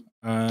debi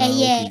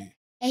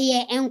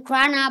eye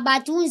nkra na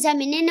abatu nsa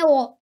me ne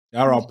wo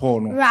ya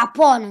rapport no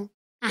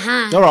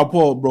ya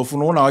rapport brofo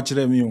no na o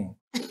kire mi o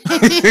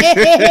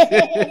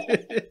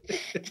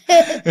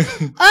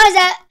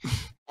oza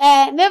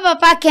me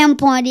papa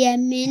kempon de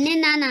me ne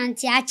na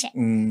nti ache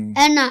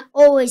ena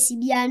always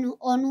bia no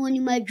ono oni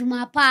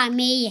madwuma pa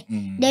meye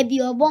da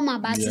bi oboma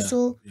baso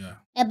so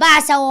e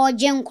ba sa wo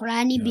je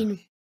nkora ni bi no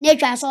na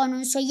twa so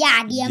no so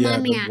ya ade ma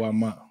me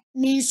a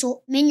me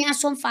so menya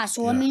so mfa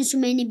so me so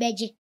mani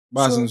beje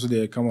ba so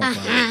de kama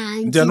pa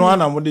nte no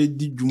ana mo de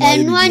di dwuma ye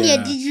eno ana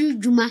di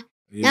dwuma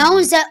na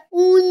unsa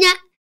unya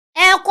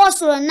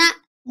ekosoro na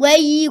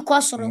wayi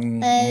kosoro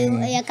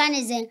ya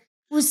kanizen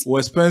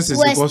expenses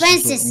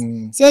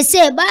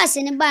se bas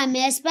ni ba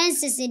me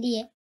expenses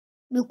de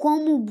me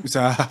komu bu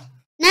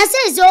na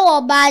se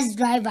so bus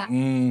driver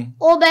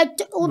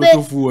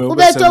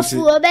obe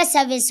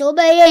service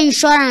obe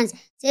insurance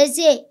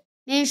se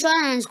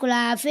insurance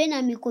kula afi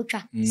na mi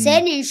kotwa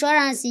se ni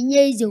insurance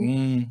nyeze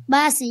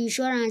bus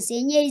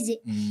insurance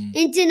nyeze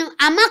intino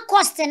ama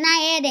cost na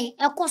yeden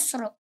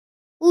ekosoro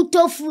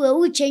utofu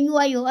uchenyu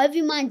ayo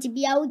every month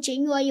bia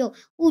uchenyu ayo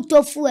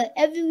utofu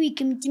every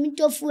week mtimi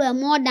tofu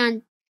more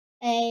than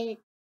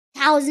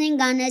 1,000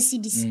 Ghana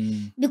cedis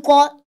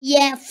because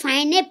ye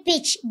find a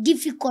pitch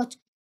difficult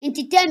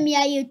into tell me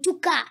aye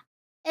tuka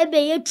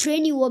ebe ye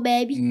training wo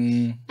baby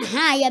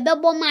ye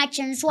bebo match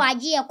nso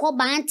age ye ko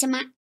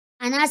bantema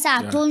anasa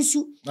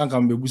atonsu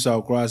nanka mbebusa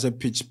okra say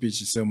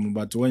pitch sem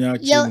but when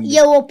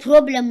ye wo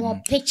problem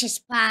or pitches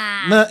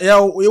pa na ye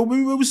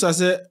bebusa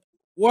say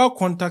wa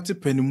contact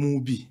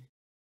penimu bi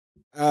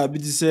bi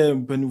di say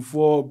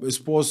penifo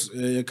sports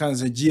ye kan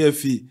say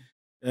GFE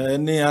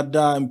ne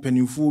ada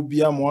mpanimfo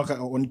bia mo aka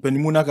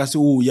panimu na ka se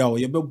Yaw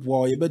ye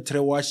beboa ye betre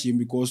wa hye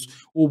because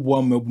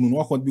oboa mabunu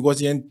no akon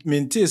because ye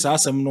maintain sa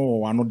asem no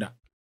wo ano da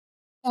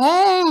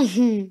on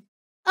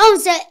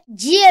se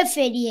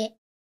GFE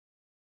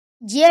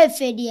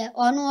die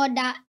ono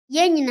da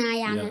ye nyina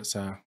ya no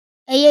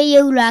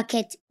ye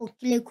racket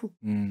okleku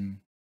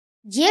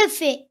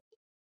GFE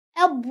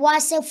eboa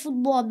se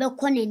football be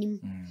konanim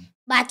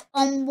but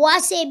on boa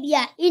se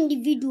bia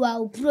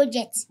individual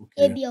project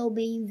e bia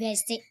obe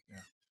invest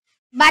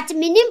but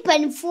minim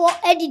panfo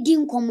edidi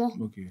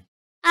nkomo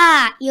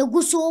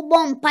yeguso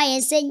bompa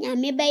yese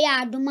nyame be ya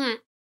adoma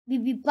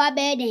bibipa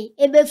be den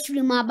ebe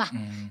firim aba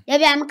ya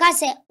bia mka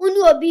se uni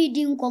obi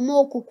di nkomo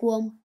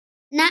okokom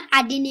na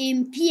ade na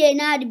mpie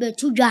na ade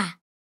betudwa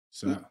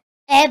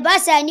ba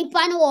sa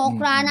nipa no wo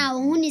kra na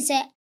ohuni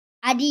se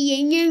ade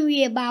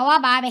yenyenwie ba wa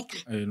ba beka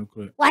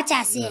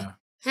wacha se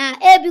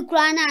ebi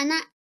kra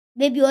na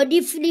baby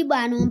odi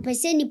fliba no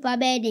mpese nipa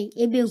be den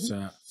ebe hu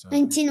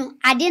ntino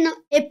ade no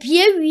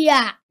epie wi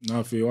a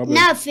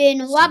na fe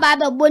no wa ba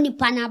be boni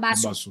pana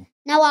baso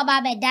na wa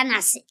ba be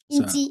danase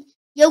nti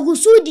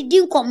yegusu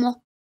didi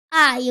nkomo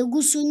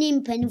yegusu ni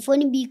mpanifo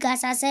ni bi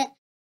kasa se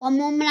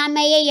omomla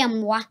meye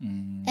yemwa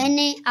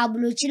ene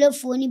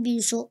ablochilefo ni bi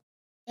nso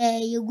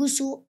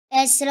yegusu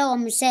esre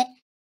omse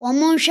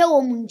omonhwe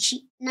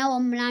omunchi na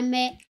omla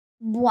me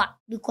boa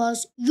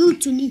because you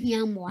to ni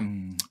hiamwa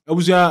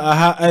abusia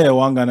aha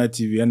Wangana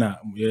TV na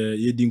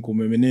yedi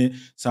nkomeme ne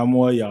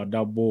Samuel Yaw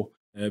Dabo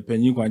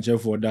panyin kwanche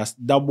for that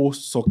Dabo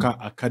Soccer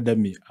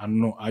Academy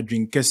ano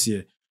adwen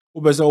kese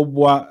obese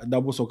oboa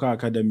Dabo Soccer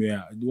Academy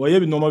a wo ye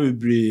bi normal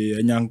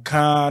bebre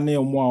nyanka ne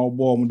omo a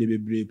obo omo de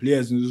bebre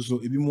players nso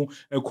so ebi mu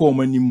ekọ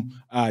omanim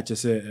a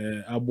chese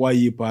aboa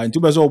yi pa nti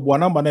obese oboa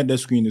number na the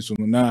screen so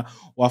na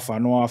wafa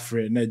no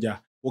afre na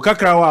ja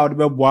okakra wa de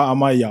beboa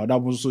ama Yaw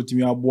Dabo so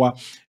timi aboa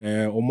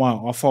omo a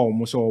wafa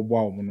omo so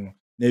oboa omo no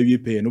na wie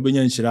pe no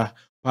benya nhyira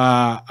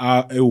pa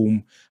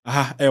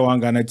aha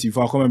Ghana TV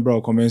for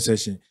comment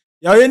section.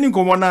 Ya yeni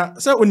komona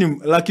say unim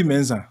Lucky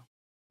Mensah.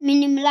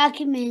 Minim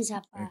Lucky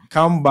Mensah pa.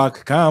 Come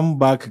back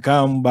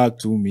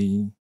to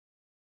me.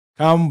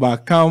 Come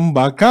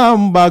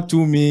back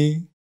to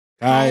me.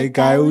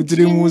 Kai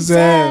udrimu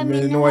se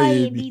me no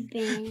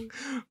yebi.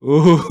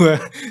 Oh,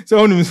 so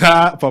unim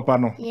sa papa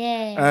no.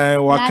 Yeah.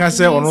 Waka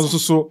say ono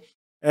so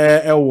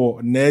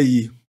ewo na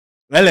yi.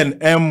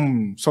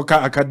 LNM Soccer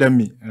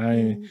Academy.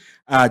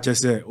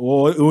 Chese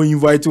o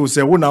invite o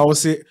say wona o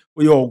say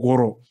o ye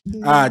ogoro.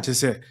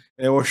 Chese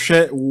o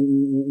hwe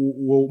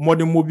wo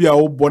modern mobi a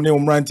wo bone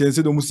umrante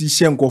nse do musi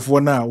hye nkofo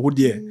na wo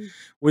de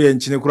wo ye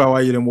nchine kura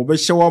wa yire mo be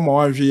hye wa ma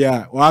wan hwe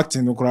a o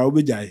acting no kura wo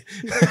be jai.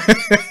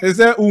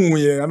 Say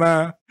unye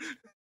na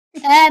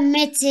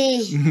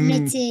mete.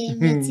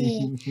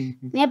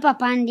 Me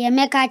papa ndie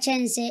me ka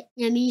chense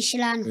nyame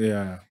nhira no.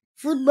 Yeah.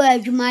 Football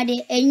adwuma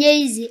de enye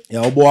easy.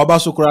 Ya obo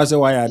abaso kura se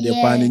wa ya de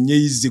pa na enye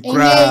easy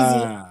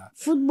kura.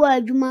 Football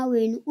adwuma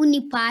we no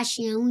uni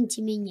passion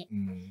untimi nye.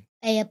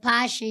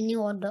 Passion ni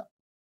odo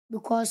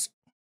because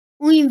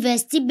we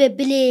invest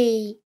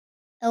bebele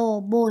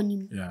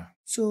boni. Yeah.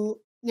 So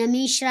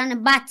nyame nhira no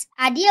but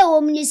ade e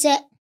wo mni se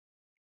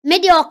me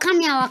de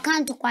okame a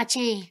wakanto kwa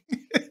chen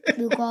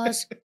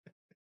because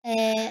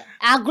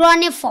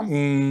agrone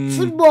form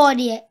football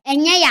de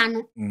enye ya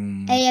no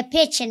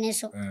pitch ne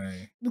so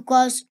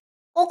because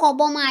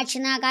okobo match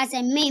na ga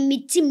se me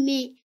team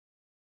me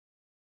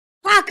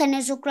park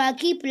ne so kra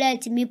keep play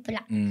me pla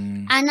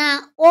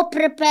ana o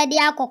prepare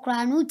dia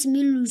akokra no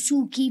timi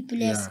lusu keep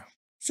place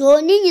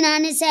so ni nyina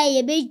ne say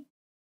ye be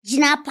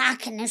gina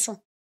park ne so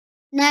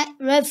na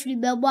referee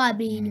be bo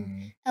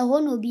abeni ho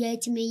no bi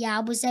atimi ya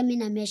abosa me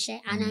na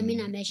mehye ana me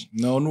na mehye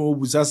na ono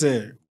obusa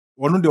se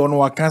ono de ono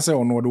waka se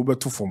ono de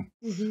obeto form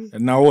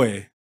na wo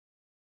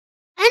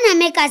ana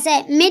me ka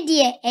se me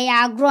de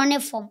ya agro ne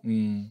form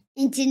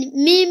nti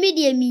me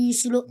de mi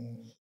nsuro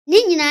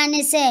ni nyina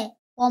ne se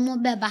omo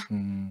beba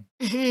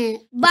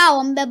ba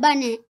o mbeba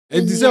ne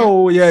enti se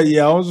o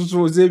ya onso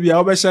so ze bia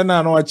obehye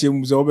na na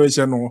wachemu se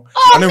obehye no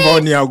ane fa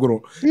oni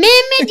agro me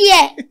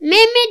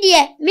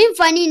de me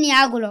mfani ni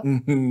agro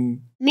me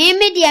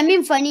de me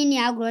mfani ni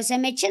agro se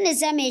me chine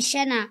se me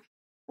hye na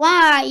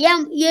wa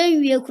ye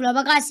wie kura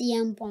baka se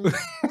ye mpon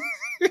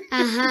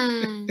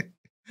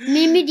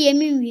me de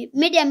me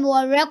me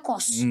wo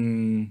records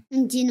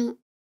ntino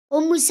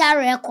omusa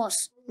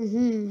records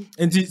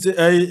enti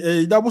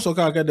Dabo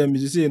Soccer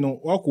Academy say no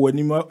wako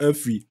anima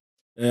free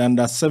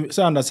under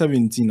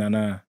 17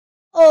 ana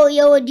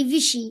your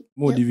division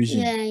more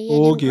division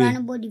okay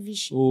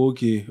division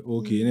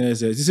okay na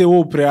say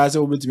wo prayer say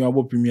obetimi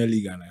abo Premier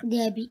League ana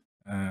debi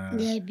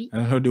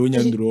how de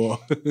onya ndro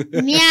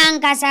mi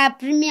ankasa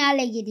Premier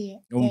League de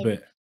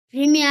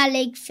Premier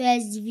League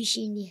first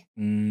division de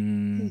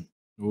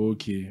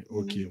okay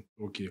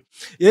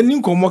yeni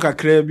nkomo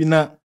kakra bi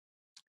na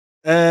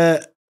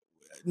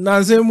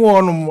nanse mu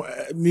onum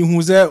mi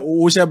hu se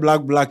wo hye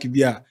black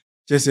bi a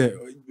chese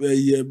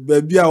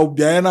baby a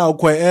obia na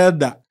akwa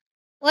elder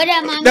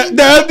oda mama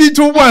da bi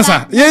to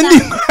bonsa yendi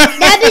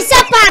da bi se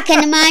park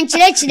ni man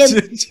chire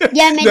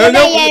ya me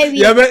da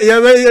ya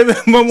be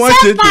mama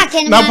che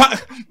na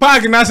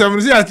park na se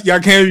mu se ya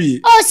kan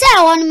wi o se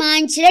won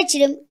man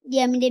chire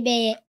ya me de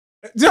be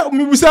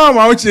mi busa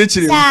ma o chire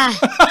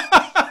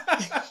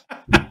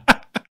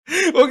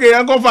okay,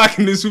 I go back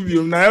in the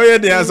subium. Now,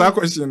 there is a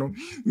question.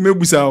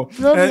 Maybe so.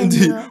 And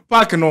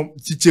park no,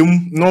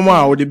 teaching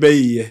normal or the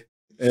bay.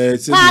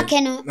 Park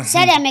no,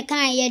 said I may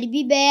can't yet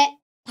be bear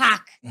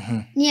park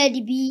near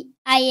the bee.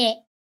 I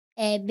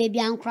baby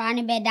and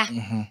cranny bedda.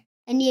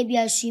 And ye be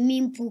a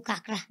swimming pool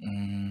kakra.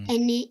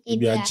 And ye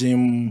be a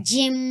gym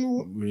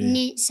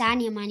ni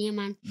sani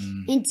man.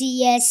 Inti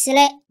ye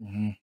select.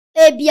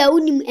 Ebia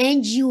unim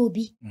NGO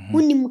bi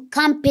unim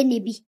company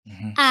bi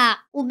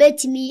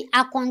ubetimi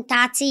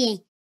akontati yen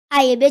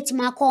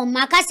ebetimi akon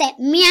maka se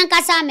mi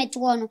ankasa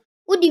meto no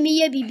udimi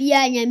ye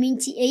bibia nyame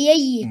nti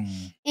eyeyie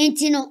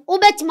enti no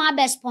ubetimi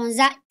abe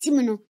sponsor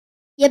team no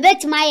ye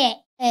betimi ye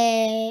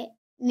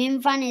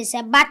memfa ne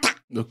se bata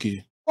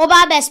okay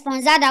oba be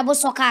sponsor Dabo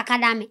Soccer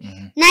Academy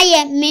na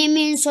ye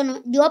me nso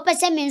no de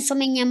opese me nso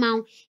menyama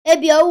wo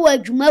ebia wo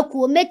adwuma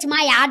ku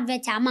metimi ya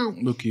advert amount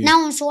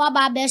na nso wa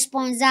ba be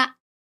sponsor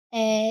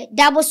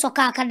Dabo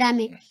Soccer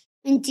Academy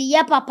nti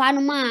ye papa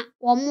no ma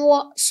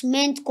wo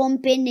cement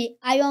company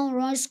iron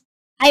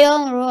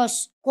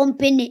rods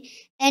company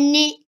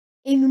ene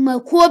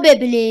enumakuo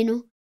bebele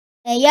no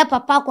ye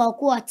papa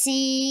kwaku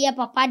otin ye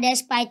papa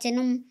despite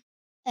no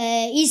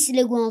East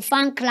Legon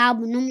fan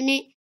club no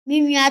ne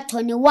minua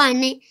tone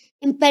wane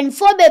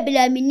mpenfo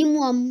bebele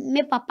minimum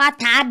me papa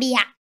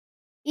taabia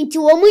nti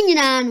wo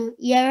munyina no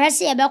ye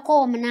hwese ye bekọ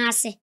wo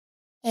mnase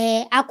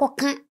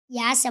akoka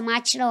ya asem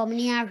akire wo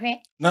mni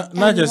ahwe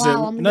na jese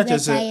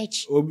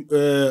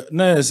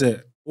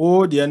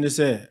o de ande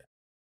se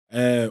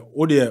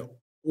o de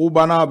o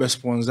bana be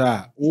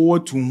sponsor o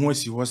tu ho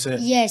si ho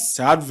se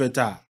sa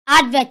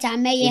advert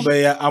meye o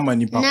be ya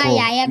amani pa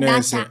ko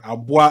na se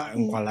aboa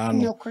nkwala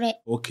no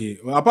okay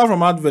apart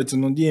from advert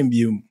no de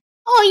mbiem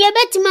Oh, ye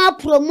betima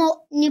promote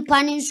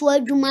nipa ne nso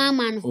adwuma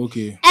ama no.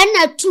 Okay.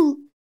 And 2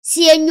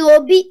 si enyo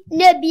obi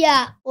na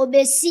bia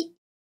obesi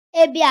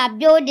ebia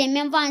building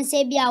member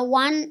say bia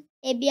one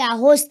ebia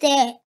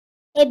hostel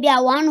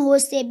ebia one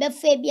hostel be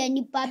fa ebia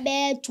nipa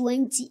be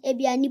 20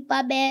 ebia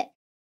nipa be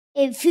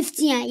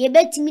 15 a ye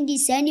betimi di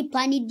sa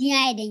nipa ni din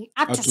ayeden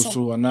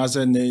atoso na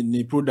say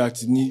ne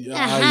product ni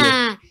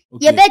aye.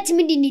 Ye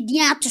betimi di ni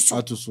din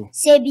atoso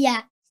say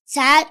bia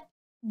sa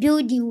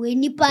building we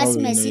nipa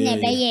smesi na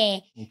be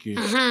ye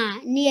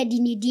ni ye di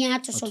ni din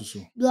atoso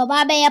do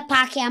oba be ye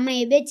park ama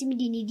ye betimi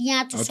di ni din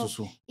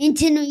atoso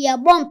intinu ye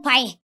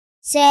bompai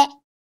se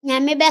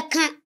nyame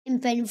beka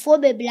mpanifo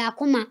bebla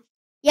akoma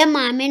ye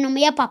maame no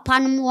ye papa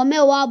no wo me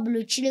wo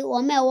abuluchire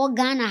wo me wo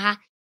Ghana ha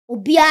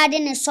obia de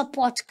ne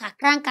support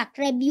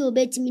kakra bi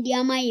obetimi di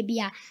ama ye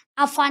bia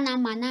afa na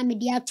ma na me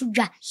di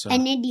atodwa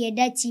ene de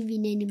da TV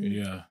nanim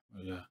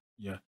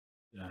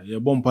ye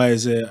bompa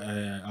ese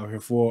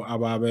ahwefo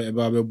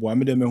ababe bo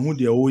amede me hu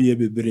de wo ye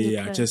bebre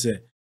ya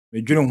chese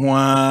me dwene ho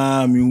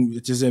a me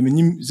chese me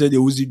nim se de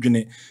wozi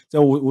dwene se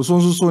wo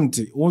so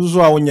nti wo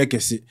so a wonye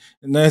kese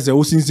na se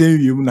wo sinsen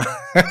wiem na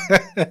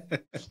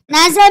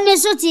na se me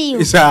so ti yo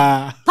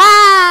isa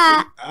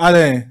pa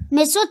ale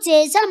me so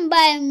ti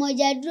samba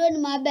moja dro ni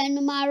ma be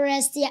no ma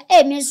rest ya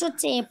me so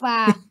ti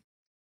pa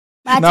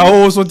na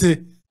wo so ti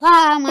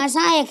pa ma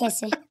san ye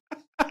kese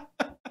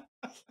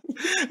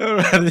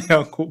Alright,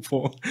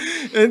 Yakupo.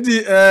 Enti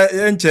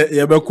yenche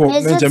yebeko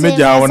nenche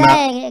meja wona.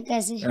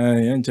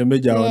 Yenche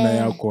meja wona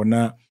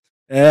yakona.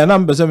 Na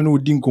mbese me no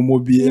udi nkomo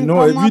bi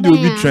no video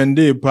bi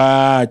trende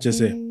pa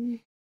chese.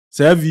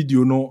 Say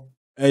video no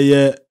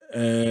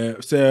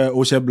say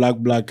o she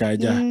black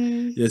aja.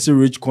 Yes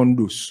rich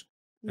condos.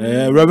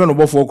 Reverend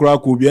obofo kura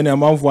ko bi na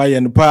amanfo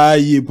aye pa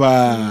yi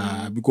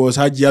pa because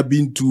hajia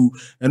been to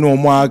eno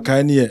omo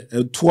aka ne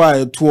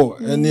eto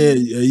ene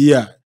yi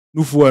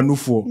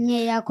Nufo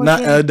na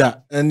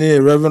elder any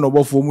reverend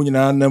obofo mu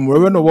nyina na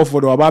reverend obofo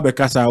do aba be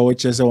kasa o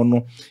chese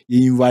ono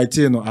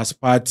invite no as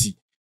party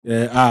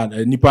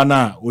nipa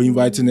na o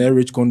invite na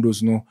rich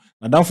condos no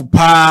na danfo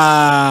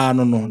pa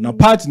no na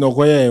party no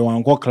koye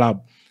wanko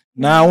club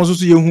na won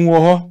so ye hu wo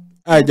ho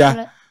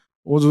aja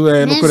won so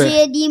no kore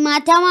nse di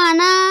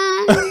matamana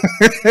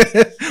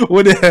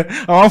wo de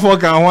awon fo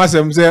kan ho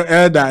asem se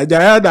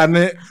elder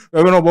ne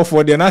reverend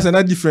obofo de na say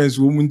na difference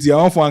wo mu nti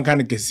awon fo anka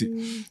ne kese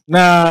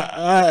na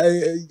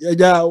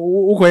aja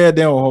ukoye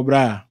den wo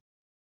bra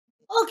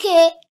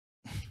okay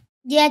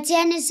dia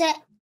tiene se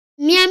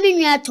miami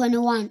nwa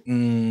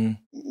 21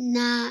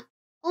 na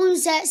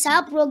unse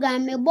sa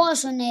program me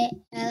boss ne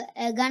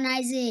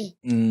organize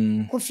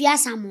Kofi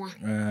Asamoah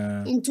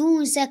nti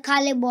unse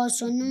kale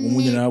boss no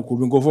mu nyina ko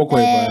bi nkofo ko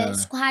ba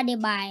squad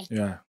by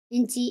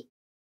nti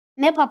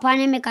me papa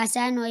ne me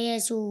kasa no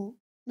yeso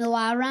me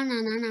wa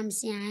rana na nam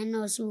se an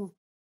no so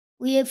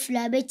we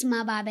fla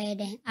betima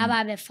babede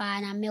ababe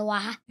fa na me wa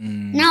ha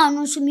na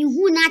onu so mi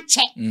hu na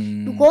che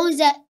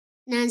because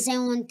na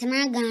nsen won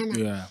tena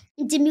Ghana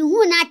nti mi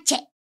hu na che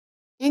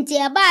nti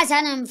aba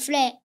sa na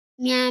mfle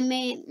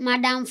miame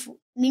madamfo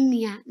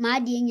minua ma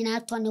de nyina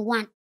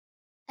 21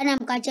 ana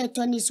mkache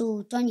Tony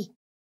so Tony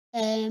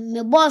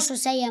me boss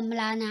say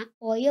yamla na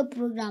oye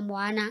program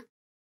wana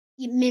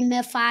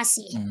me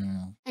fasi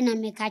ana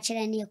me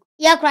kachere ne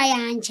yakra ya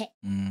anche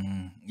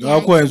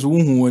ya ko enso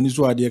hu ani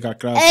so ade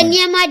kakra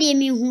eniema de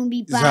mi hu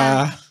bi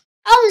pa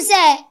on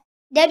se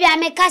de bia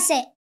me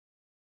kase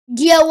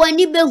die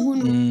wani be hu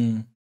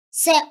no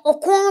se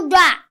okon do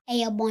a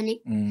eye bone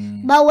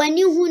ba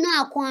wani hu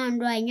na akon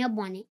do enye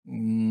bone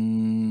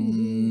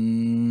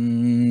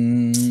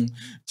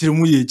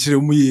chirumuye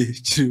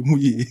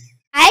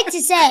I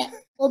ti say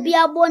obi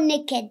abo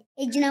naked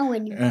ejina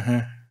wani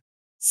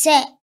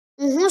se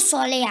nhu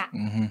sole a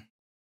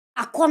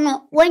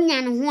akono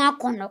wanya ne ho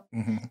akono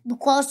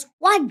because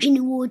wadwene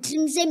wo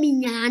tim se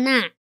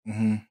minyana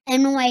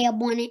eno aye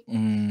bone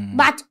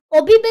but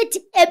obi beti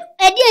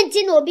edi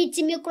enti na obi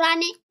timi kura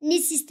ni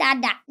sister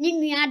da ni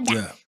nua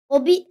da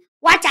obi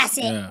what I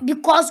say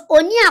because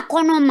oni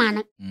akono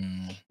man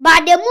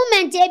but the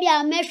moment e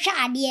bia me hwa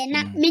ade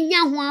na menya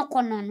ho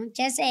akono no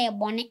chese e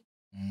bone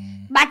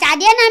but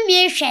ade na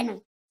me hwe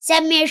no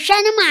se me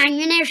hwe no ma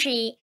anwene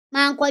hwe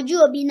man kwaji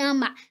obi na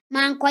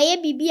man kwaye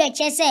bibi e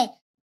chese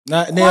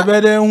na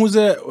ebede hu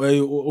se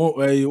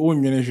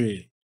onwene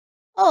hwe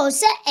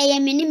se eye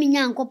meni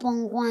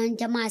minyankopon kwa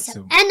ntamasa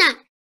ena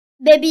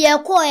baby e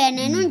ko ye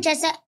ne no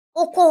nchese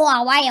okọ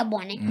a waye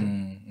bone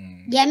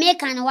dia me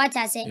kan what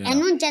I say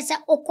enu nchese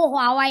okọ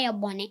a waye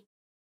bone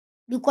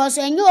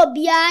because enye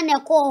obia na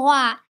ko ho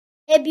a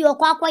ebi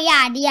okwa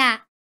ya ade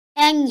a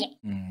enye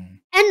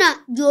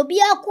ena di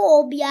obia ko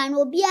obia na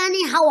obia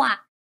ne hawa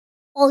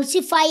o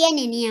sifa ye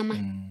ne niama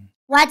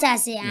what I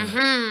say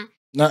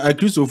na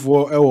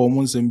Christopher ewo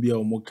mo nsem bia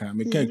o mo kan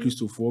me kan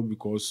Christopher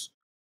because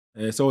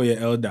so ye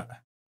elder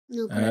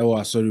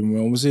sorry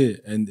mo say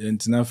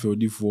entina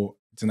fiodifo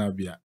tina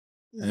bia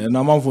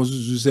na manfo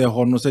susu say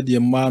ho no say de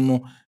ma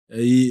no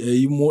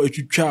mo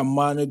etwitwa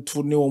ma ne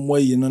to ne o mo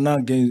yi no na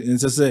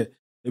nsese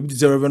ebi ti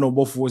say Reverend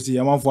Obofo si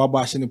amanfo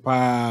abahye ne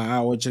pa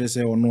a wo kire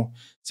say ono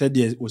say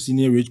the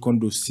osini rich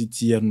condo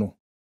city no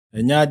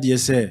enya de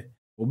say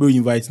obe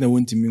invite na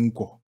wontimi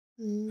nko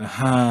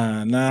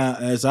aha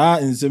na sa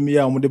nsem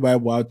ya omo de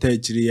Bible out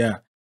akiri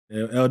ya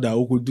elder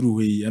okoduru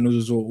hoi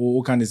eno so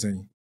o kan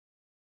sen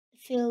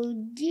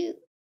Field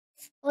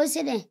o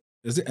se den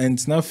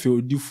and na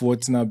field di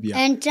 14 na bia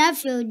and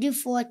field di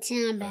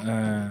 14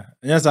 ba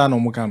enya sa na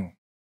omo kan no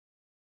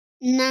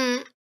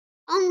na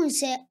ohun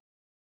se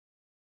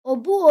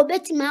obu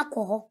obetima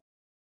akọ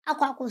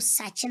akọ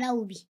sachira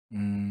obi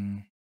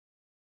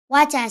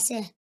wacha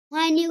se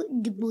wani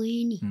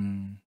diboyini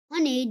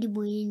wana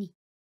diboyini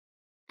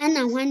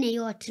ana wana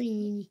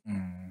yotrini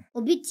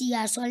obi ti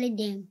asole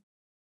dem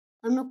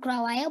ono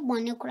kra wa ye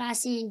bone kra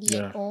sen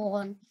die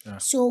ohon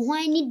so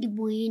wani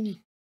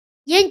diboyini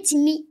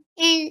yentimi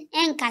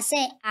enka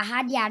se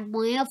ahade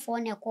adbon fo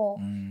ne ko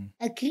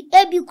akri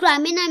ebi kra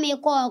me na me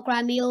ko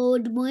kra me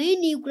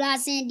diboyini kra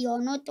sen die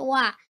ono to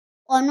a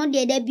ono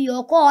de bi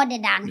oko de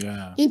dan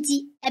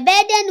nti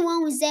ebede ne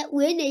won se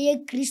we na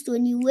ye Kristo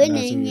ni we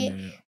na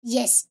nye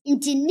yes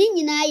nti ni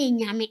nyina ye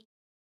nyame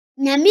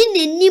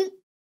ne nim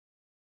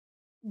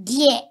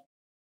die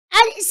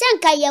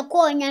senka ye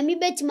ko nyame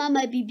betima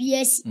ma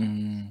bibia si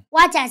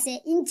wacha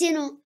se nti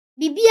no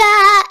bibia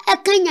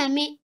eka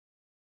nyame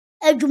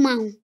adwuma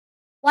ho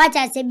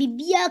wacha se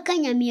bibia eka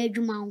nyame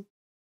adwuma ho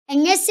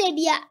enye se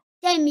bia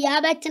time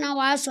ya betena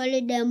wa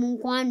asole dem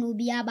nko anu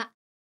obi aba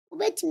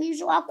obetimi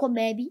so akọ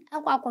baabi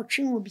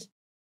akọtwe obi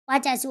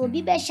wacha se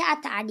obi be sha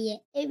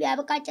atade ebi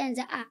abeka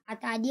chenze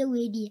atade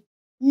we die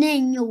na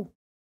enyo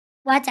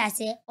wacha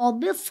se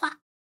obi fa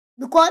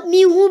because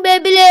mi hu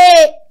bebele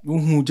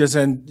hu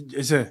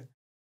jese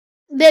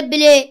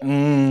bebele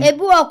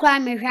ebi okra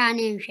me hwa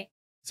na nhwe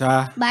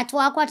sa but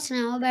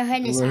wakotena obehwe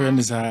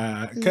ne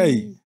sa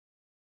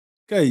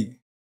kai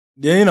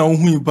de na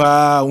hu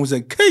pa hu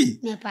se kai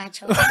me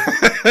pacho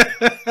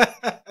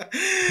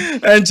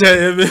enche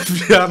ebe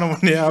bia no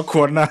ne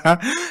akona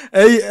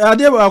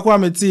ade ba kwa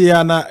meti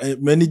ya na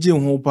manage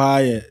hu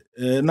pa ye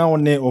na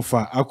one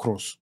offer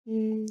across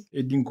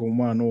edin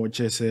koma na wo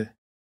chese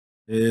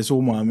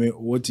so maame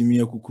wotimi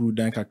akukuru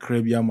dan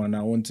kakra bia ma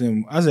na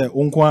wontem ase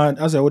onkwa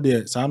ase wo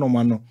de sa no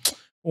ma no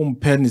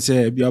ompe ni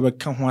se bia be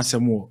ka ho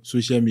asem wo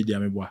social media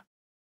me boa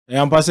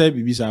ampa se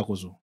bibi sa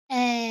akoso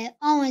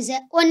on se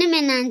oni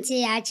me nante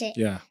ya che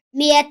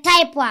me ye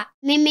type a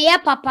me ye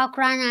papa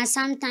kra na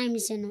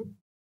sometimes no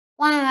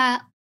wa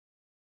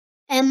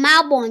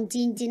ma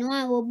bontinti no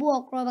wa obu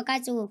okro be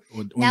ka se wo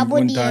dabo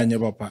di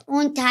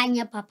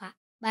untanya papa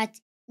but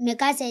me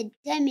ka se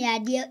tell me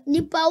ade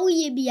nipa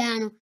uye bia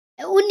no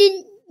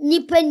uni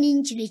nipa ni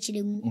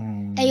nchirechire mu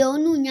eyo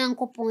onu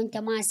nyankopon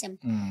temasem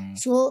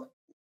so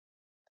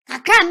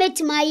kakra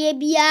metima ye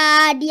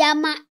bia dia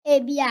ma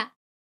ebia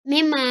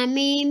me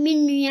maame me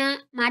nua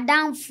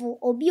madamfo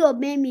obi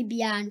obemi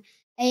bia no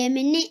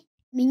me ne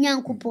me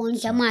nyankopon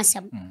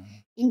temasem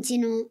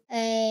intino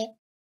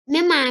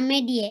me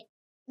maame de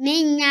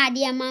me nya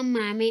de ma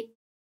maame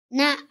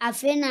na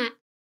afe na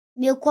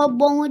me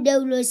kwobọ hu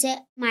dawlo se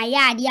ma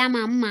ya de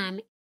ma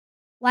maame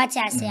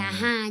wacha se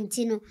aha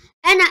ntino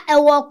ena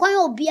ewo kwan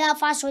obi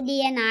afa so de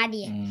ye na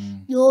ade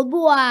ye obi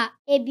wa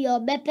ebi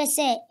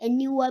obepese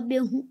eniwa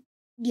behu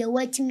de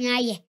watimi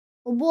aye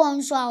obi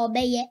onso a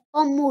obeye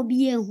omma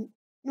obi ehu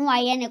no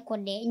aye ne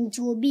kode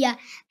nti obi a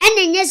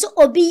ena nyese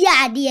obi ya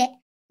ade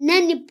na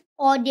ni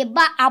ode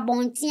ba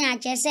abonten a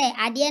chese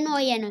ade na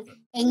oye no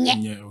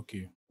enye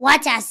okay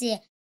wacha se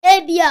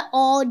ebia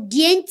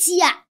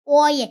odienti a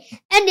oye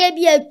ena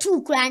ebia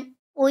tu kran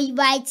o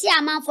invite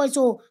amanfo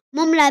so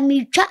momla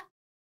mitwa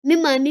me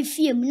mami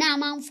fiem na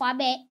amanfo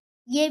abe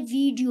ye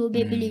video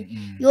bebele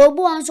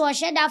yobu onso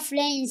sheda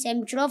flames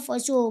emtrofo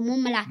so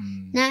momla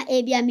na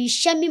ebia mi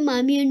hye me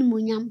mami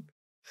enumunyam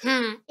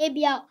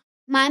ebia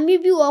mami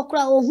bi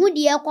okra ohu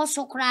de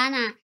ekoso kra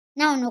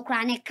na ono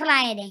kra ne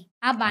kra ede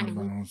aba ne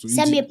ho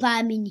se me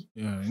pa mini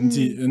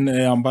nti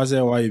ambase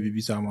wa ye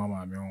bibisa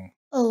mama me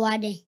ho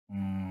wade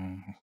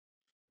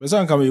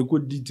Pesa nka me ko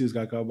details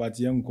kaka but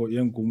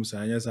yenko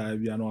musa anya sa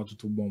bia na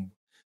watoto bomb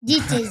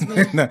details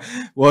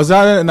was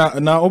that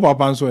na o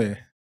papa nso ye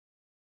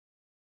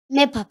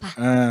me papa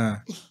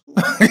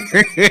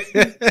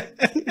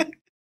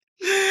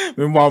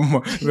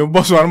me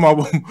boss wan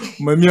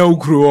ma mi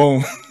ukru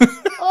on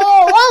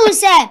o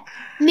se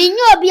me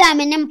nyo obi a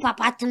me nem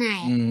papa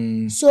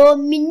tena so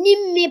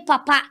minim me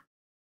papa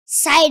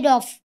side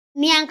of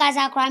me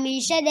ankasa kra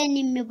me shede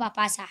ni me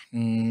papa sa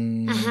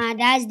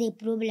that's the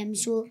problem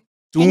so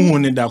tu hu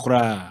ni da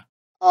kra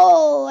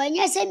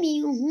anya se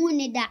mi hu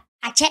ni da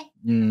ache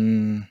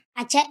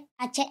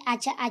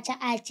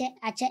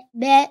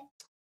be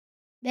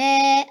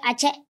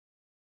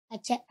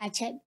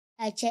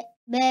ache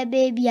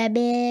baby a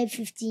be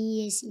 15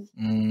 years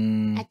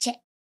ache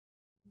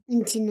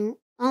ntino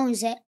on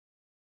se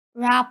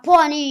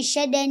rapport ni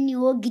shede ni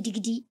o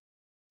gidigidi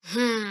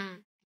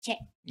ache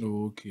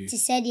okay ti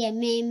said ye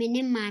me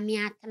ni mami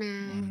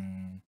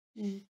atna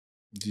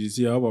do you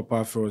see how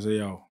papa for say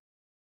yaw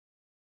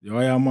Yo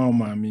ya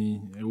mama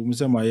mi,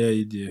 say my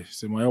idea,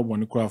 say my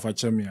one cry for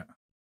chamia.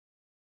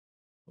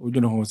 Ojo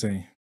no ho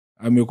say.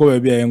 Ami ko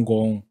baby en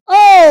go.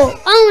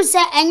 Oh, on say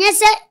enye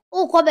se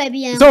ukọ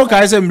baby en. So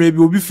ka say mre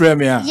bi obi frɛ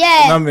me a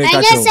na me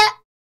ka cho. Enye se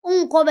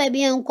unkọ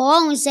baby en ko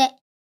on say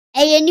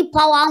eye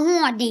nipa wa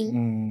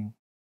hoɔden.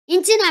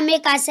 Inti na me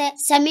ka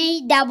se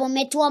me dabo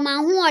meto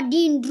ma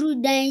hoɔden dru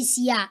dan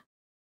si a.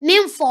 Me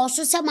mfo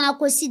so se ma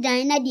akosi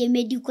dan na de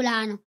medical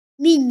ano.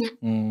 Minya.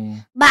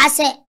 Ba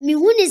se mi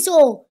huni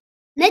so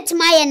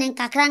metima ye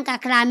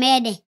nkakra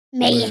mede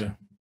meye.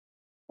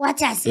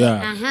 What I say?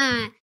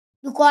 Aha.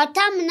 Because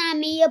time na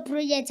me ye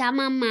project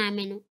ama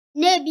me no.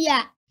 Na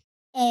bia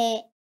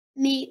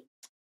me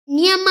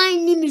niama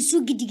ni mi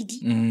su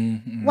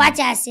gidigidi. What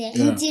I say?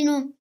 Nti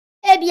no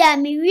ebia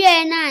me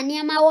wie na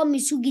niama wo mi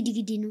su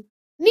gidigidi no.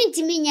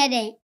 Mintimi nye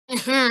den.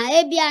 Aha,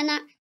 ebia na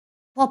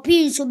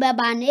popi so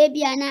beba na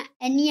ebia na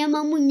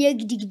niama mu nye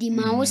gidigidi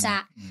ma wo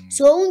sa.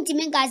 So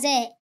untimi ka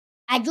say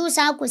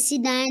ajusa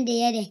akosi dan de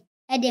ye de.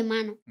 Ede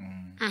mano.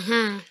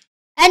 Aha.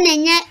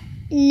 Enenye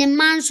ne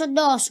manso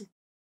doso.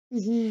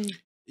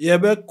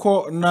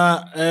 Yebeko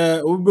na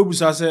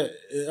obebusa se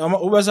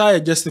obesa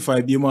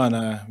justify bi ma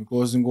na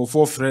because ngo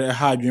for frɛ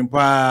ha adwen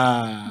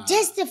pa.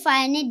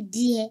 Justify ne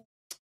die.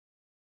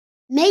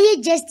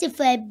 May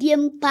justify bi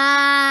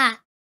mpa.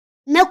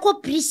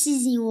 Meko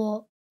pre-season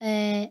wo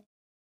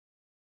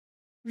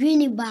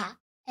Winiba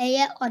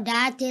eye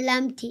oda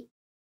telamte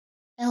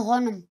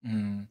honum.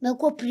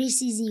 Meko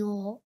pre-season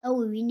wo e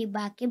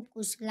Winiba Cape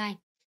Coast line.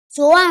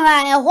 So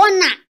one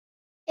hona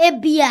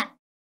ebia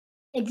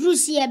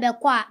edrusi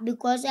ebekwa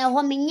because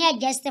menye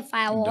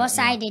justify wo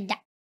side da.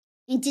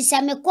 Inti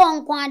se me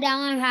kon da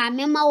wan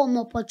me ma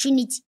wo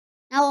opportunity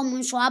na wo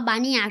nso aba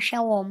ne ahwe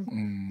wo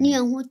ne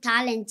ehu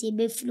talent e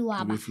be flu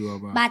aba.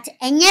 But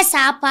enye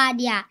sa pa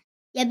dia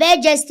ye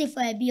be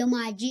justify bi o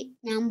maji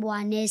na mbo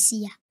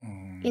anesi ya.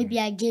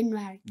 Ebia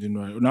January.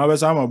 Na be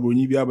sa ma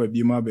broni bi aba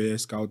bi ma be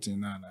scouting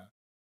na.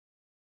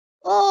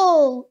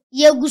 Oh,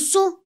 ye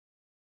guso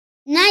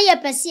na ye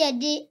pese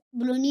de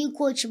broni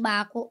coach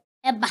baako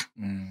eba.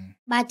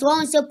 But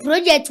once a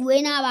project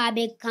we na ba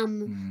be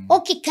come.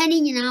 Okay,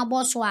 kani nyina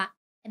boss wa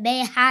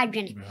be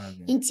hardwene.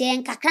 Inti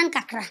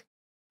nkakra.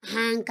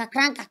 Ha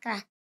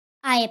nkakra.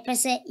 Aye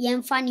pese ye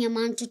mfa ne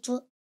man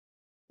toto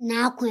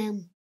na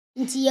akwam.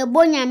 Inti ye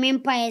bo nyame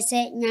mpa ye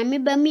se nyame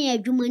ba mi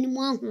adwuma ni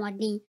mu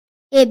ahoden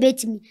e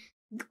betimi.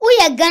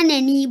 Uye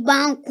Ghana ni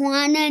banko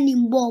ana ni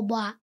mbobo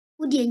a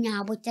udi nya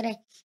abotere.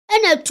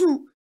 Ena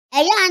tu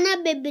eya na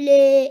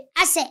bebele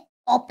ase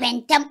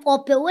opentem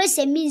opewe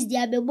se means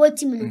dia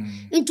bebotim no.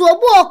 Into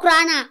obu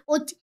okra na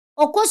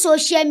oko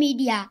social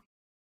media.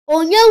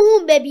 Onye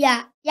hu baby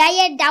a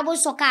yaye Dabo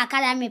Soccer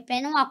Academy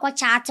pe no akọ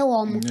chat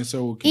wo mo.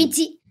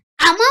 Inti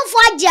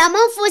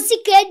amanfo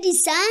sika di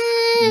sa.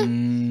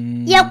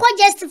 Ye ko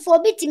just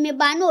for bit me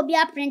ba na obi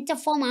a print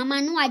form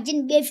ama no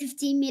agin be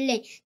 15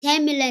 million,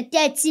 10 million,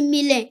 30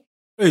 million.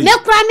 Me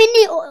kra me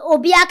ni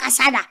obi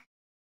akasada.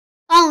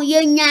 On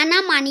ye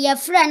nyana man ye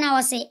frɛ na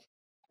wo se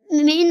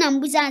me na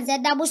mbuza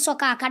nze Dabo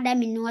Soccer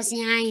Academy no se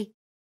han.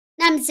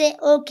 Na me say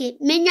okay,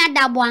 me nya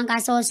Dabo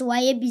anka so wa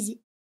ye busy.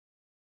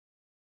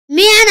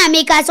 Me ana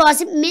me ka so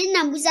me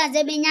na mbuza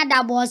nze be nya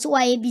Dabo so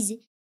wa ye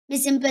busy. Me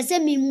simpese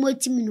me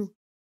motim no.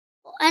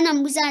 Ana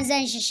mbuza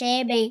nze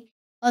nhihye ben.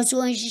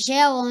 Oso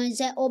nhihye won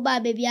se oba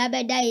baby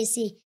abeda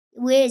ese.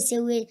 We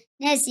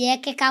na se ye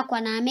keka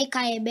kwa na me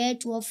ka ye be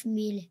 12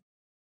 million.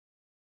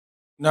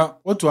 Na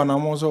otu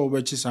anamo so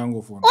obechi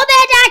sangofo.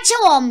 Obeda chi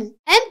wom.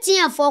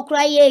 MTN for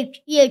kra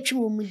ye twi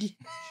wom di.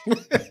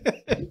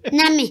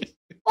 Na me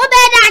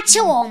obeda chi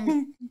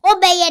wom.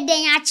 Obeye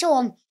den ya chi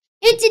wom.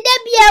 Iti de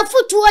bia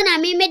futuo na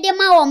me de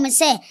ma wom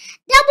se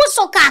Dabo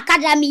Soccer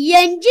Academy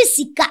yenji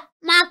sika.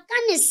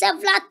 Makane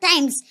several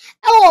times.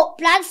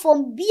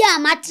 Platform bia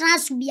ma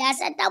trans bia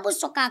se Dabo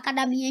Soccer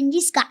Academy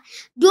yenji sika.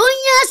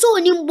 Donya so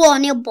ni mbo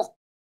ne bo.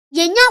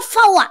 Yenya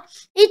fawa.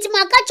 Iti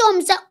makacho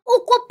mse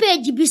uko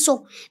page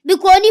biso.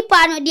 Biko ni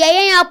pano dia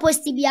yenya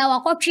posti bia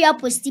wakotri ya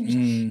posti bi.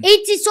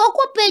 Iti so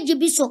uko page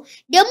biso.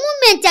 The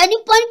moment ani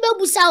poni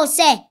bebusa o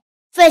se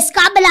first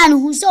kabela no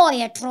hu so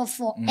ye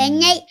trofo.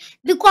 Enye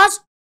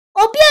because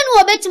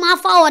obianu obetima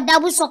fawa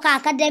Dabo Soccer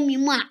Academy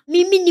mu a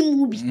mimi ni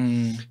mu bi.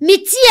 Mi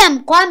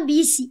TM kwa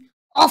BC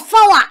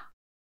ofawa.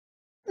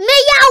 Me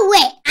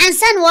yawe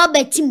ansa no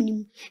obetim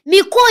nim.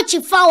 Mi coach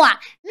fawa.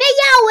 Me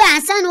yawe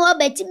ansa no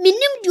obetim. Mi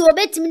nim di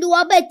obetim di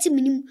obetim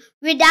nim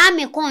without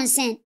me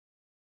consent.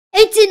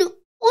 Enti no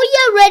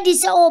oye ready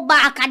se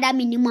oba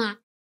academy nim a.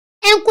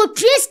 Enko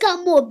trace ka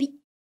mo bi.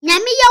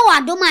 Nyame yawa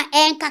adoma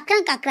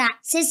kakra.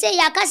 Sese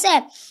yaka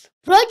se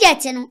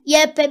project no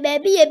ye pe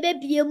baby ye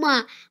bebie mu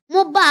a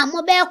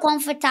mo be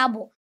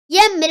comfortable. Ye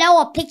mmele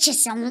wo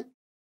pictures ho.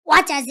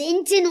 What as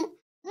enti no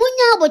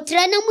munya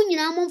abotre na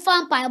munyina mo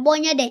mfa mpa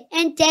ebonye de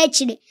ente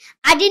akire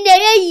ade na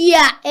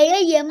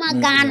ye ma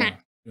Ghana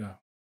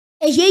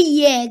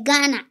ye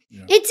Ghana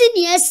enti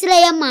ni esre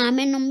ye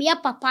maame nom ye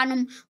papa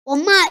nom o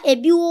ma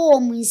ebi wo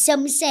mu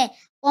nsem se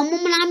o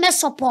mum na me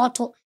support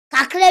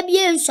kakra bi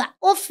enso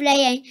o fle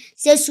yen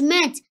se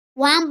cement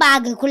 1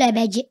 bag kule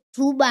beje,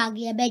 2 bag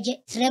ye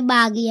beje, 3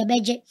 bag ye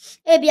beje.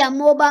 Ebia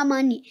mobile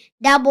money,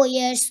 Dabo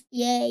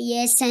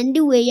ye send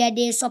way ye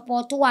de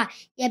support wa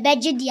ye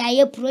beje dia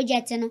ye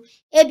project no.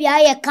 Ebia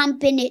ye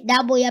company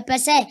Dabo ye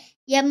pese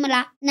ye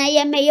mla na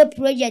ye me ye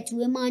project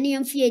we money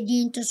en fie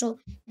di into so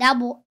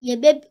Dabo ye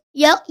be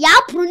ya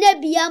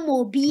prune bia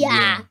mo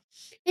bia.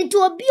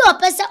 Into obi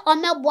opese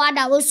omeboa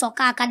da wo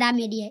soka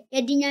academy de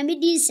ye di nyame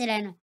di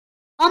nsere no.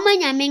 Oma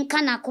nyame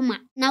nka na koma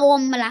na wo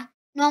mla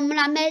na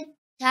omla me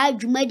ta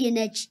dwuma de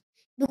na chi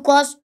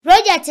because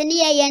project ni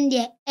ye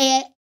nde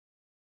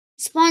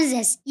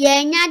sponsors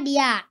ye nya de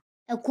a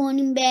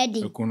ekonim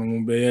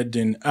be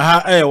din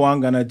aha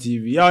Ghana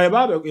TV ya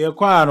ba ye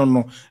kwa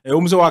no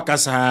umse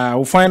wakasa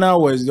wo final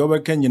words de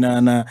obeka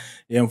nyina na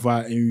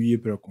yemfa enwie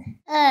preko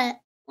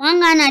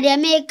Ghana de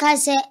me ka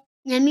se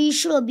nyame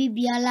shiro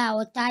bibiala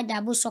o ta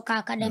Dabo Soccer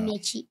Academy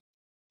chi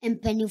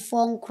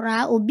empanifo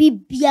nkra obi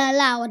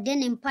biala o de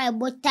ne mpa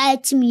ebo ta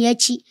timi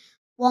achi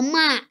wo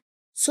ma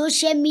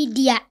social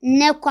media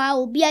nekwa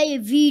obi aye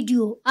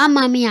video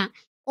amame a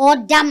o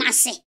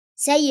damase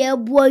se ye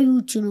buo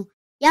YouTube no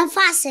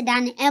yemfa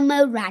asedan ema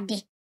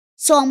awrade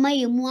so o ma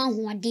yemu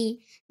ahode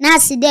na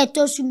asede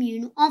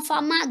tosumienu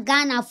onfa ma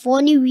Ghana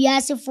fo ni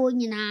wiase fo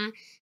nyina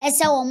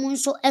ese wo mo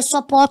nso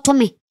support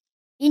me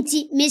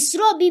nti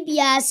mesro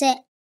bibia se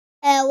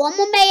wo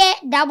mo meye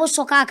Dabo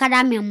Soccer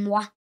Academy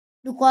mwa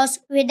because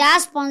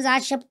without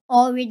sponsorship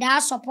or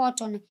without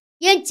support on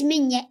yentimi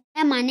nye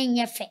ema ne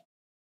nye fe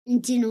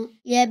nti no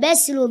ye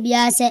besiro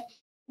bia se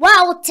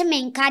wa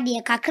woteme nka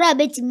de kakra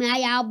betimi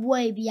aya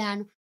aboa bia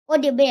no o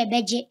de be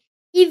beje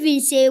even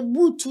say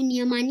boot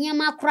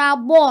niema kra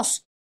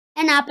boss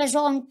ena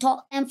person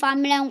to en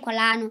family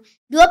nkola no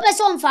de o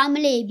person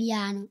family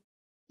bia no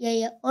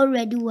ye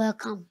already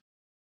welcome.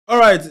 All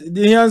right,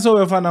 the answer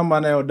we fa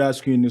number na that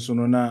screen so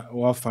no na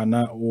wa fa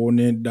na wo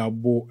ne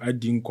Dabo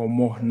adi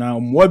nkomo na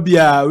mo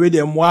bia we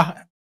de mo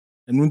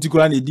enu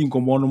ntikura na edi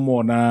nkomo no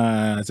mo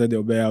na se de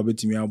obeya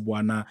obetimi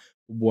aboa na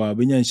boa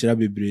benya nhyira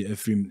bebre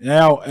afrim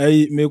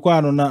me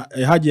kwa no na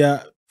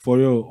hajia for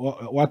you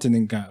what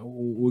nka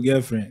o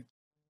girlfriend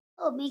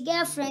My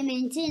girlfriend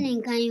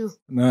maintaining kan yo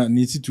na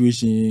ni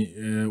situation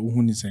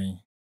wo ni san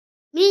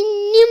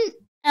minim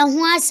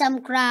eho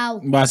asam kraw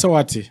ba se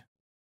wate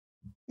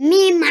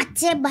mi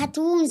mate but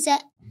unse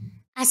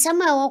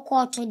asama e wo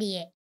koto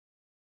de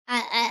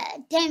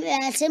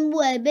asembu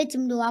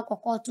betim do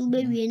akokoto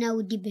be wie na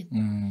odibe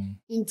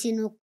nti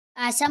no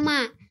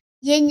asama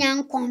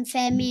yenya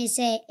confirm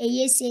say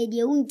eyese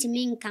de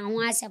untimi nka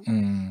ho asam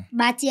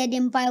but ye de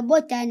mpa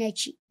bota na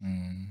chi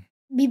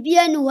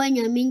bibia no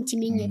wanya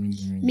mentimi nye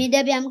me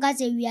da bia mka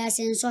se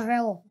wiase nso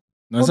hrewo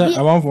na say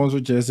amanfo nso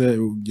che se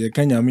ye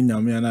kanya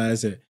nyame na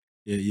say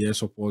ye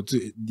support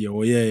de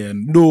oye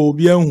no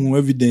bia hu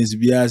evidence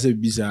bia se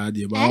bisa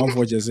de ba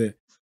amanfo che se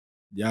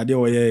ya de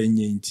oye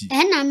nye nti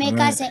na me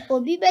ka se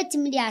obi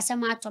betimi de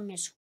asam atome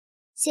so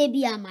se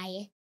bia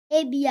maye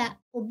ebia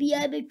obi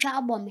abetwa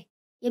abome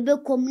ye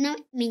bekom na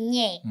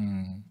menye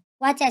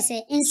what I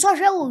say nso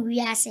hrewo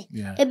wiase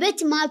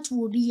ebetimi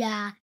atu obi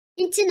ya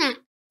nti na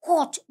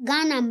court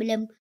Ghana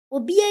mlem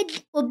obi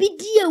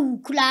di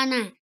ewukura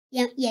na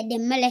ye de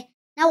mele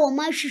na wo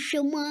ma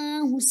hwehwemu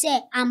ahu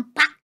se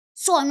ampa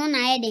so no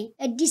na ye de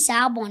edi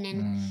sa abone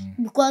no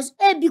because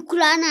ebi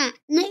kura na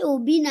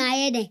obi na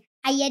ye de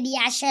aye de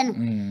ahye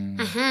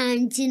no aha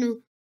nti no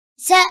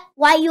se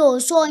wayo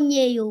so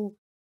nye yo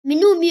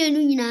minu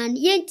mienu nyina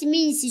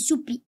yentimi nsi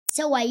supi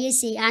se waye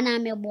se ana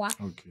meboa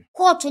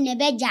court ne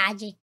be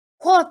judge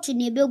court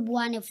ne be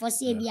bua ne for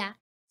se bia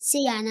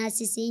se ana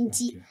sese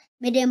nti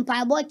me dem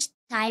pa watch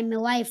time my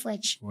wife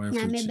watch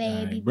na me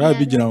be bra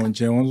bi gina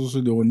wonche won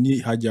so de oni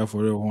haja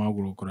for ho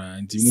agro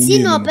kra nti mu si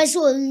no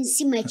person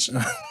si machi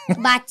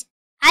but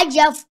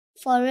haja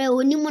for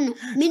oni mu no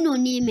me no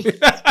ni me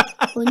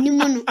oni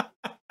mu no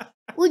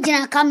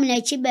ujina kam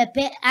na chi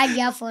bepe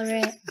haja for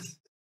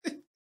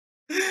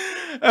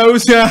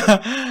Usia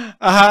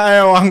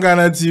aha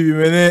Ghana TV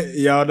mene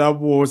Yaw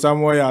Dabo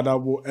Samuel Yaw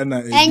Dabo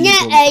na enye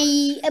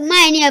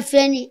mine e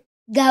friend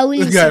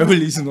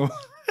Gaulis no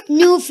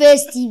New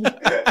Face TV.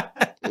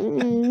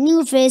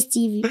 New Face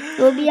TV.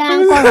 Obi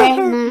anko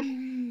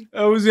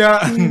na. Usia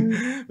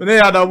mene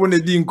Yaw Dabo ne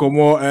di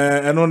nkomo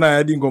eno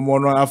na di nkomo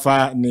no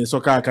afa ne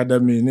Soccer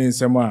Academy ne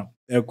nsema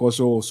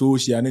ekoso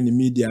social ne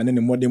media ne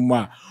modern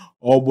a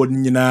obo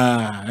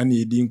nyina na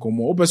edi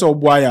nkomo opese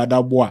obo Yaw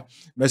Dabo a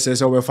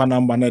message we fa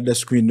number na the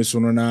screen so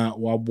no na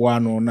waboa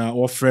no na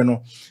ofre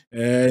no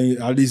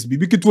at least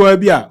bibikitu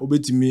bia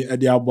obetimi e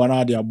de aboa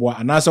na de aboa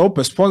anasa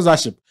op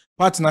sponsorship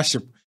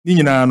partnership ni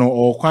nyina no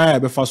o kwan e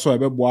be fa so e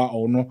be boa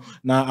o no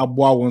na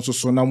aboa won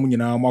so na mu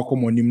nyina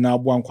makomonim na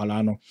aboa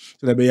nkwala no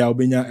so da be ya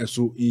obenya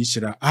eso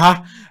inhira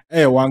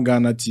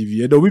Ghana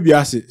TV e do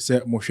bibia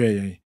se mo hwe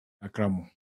yen akramo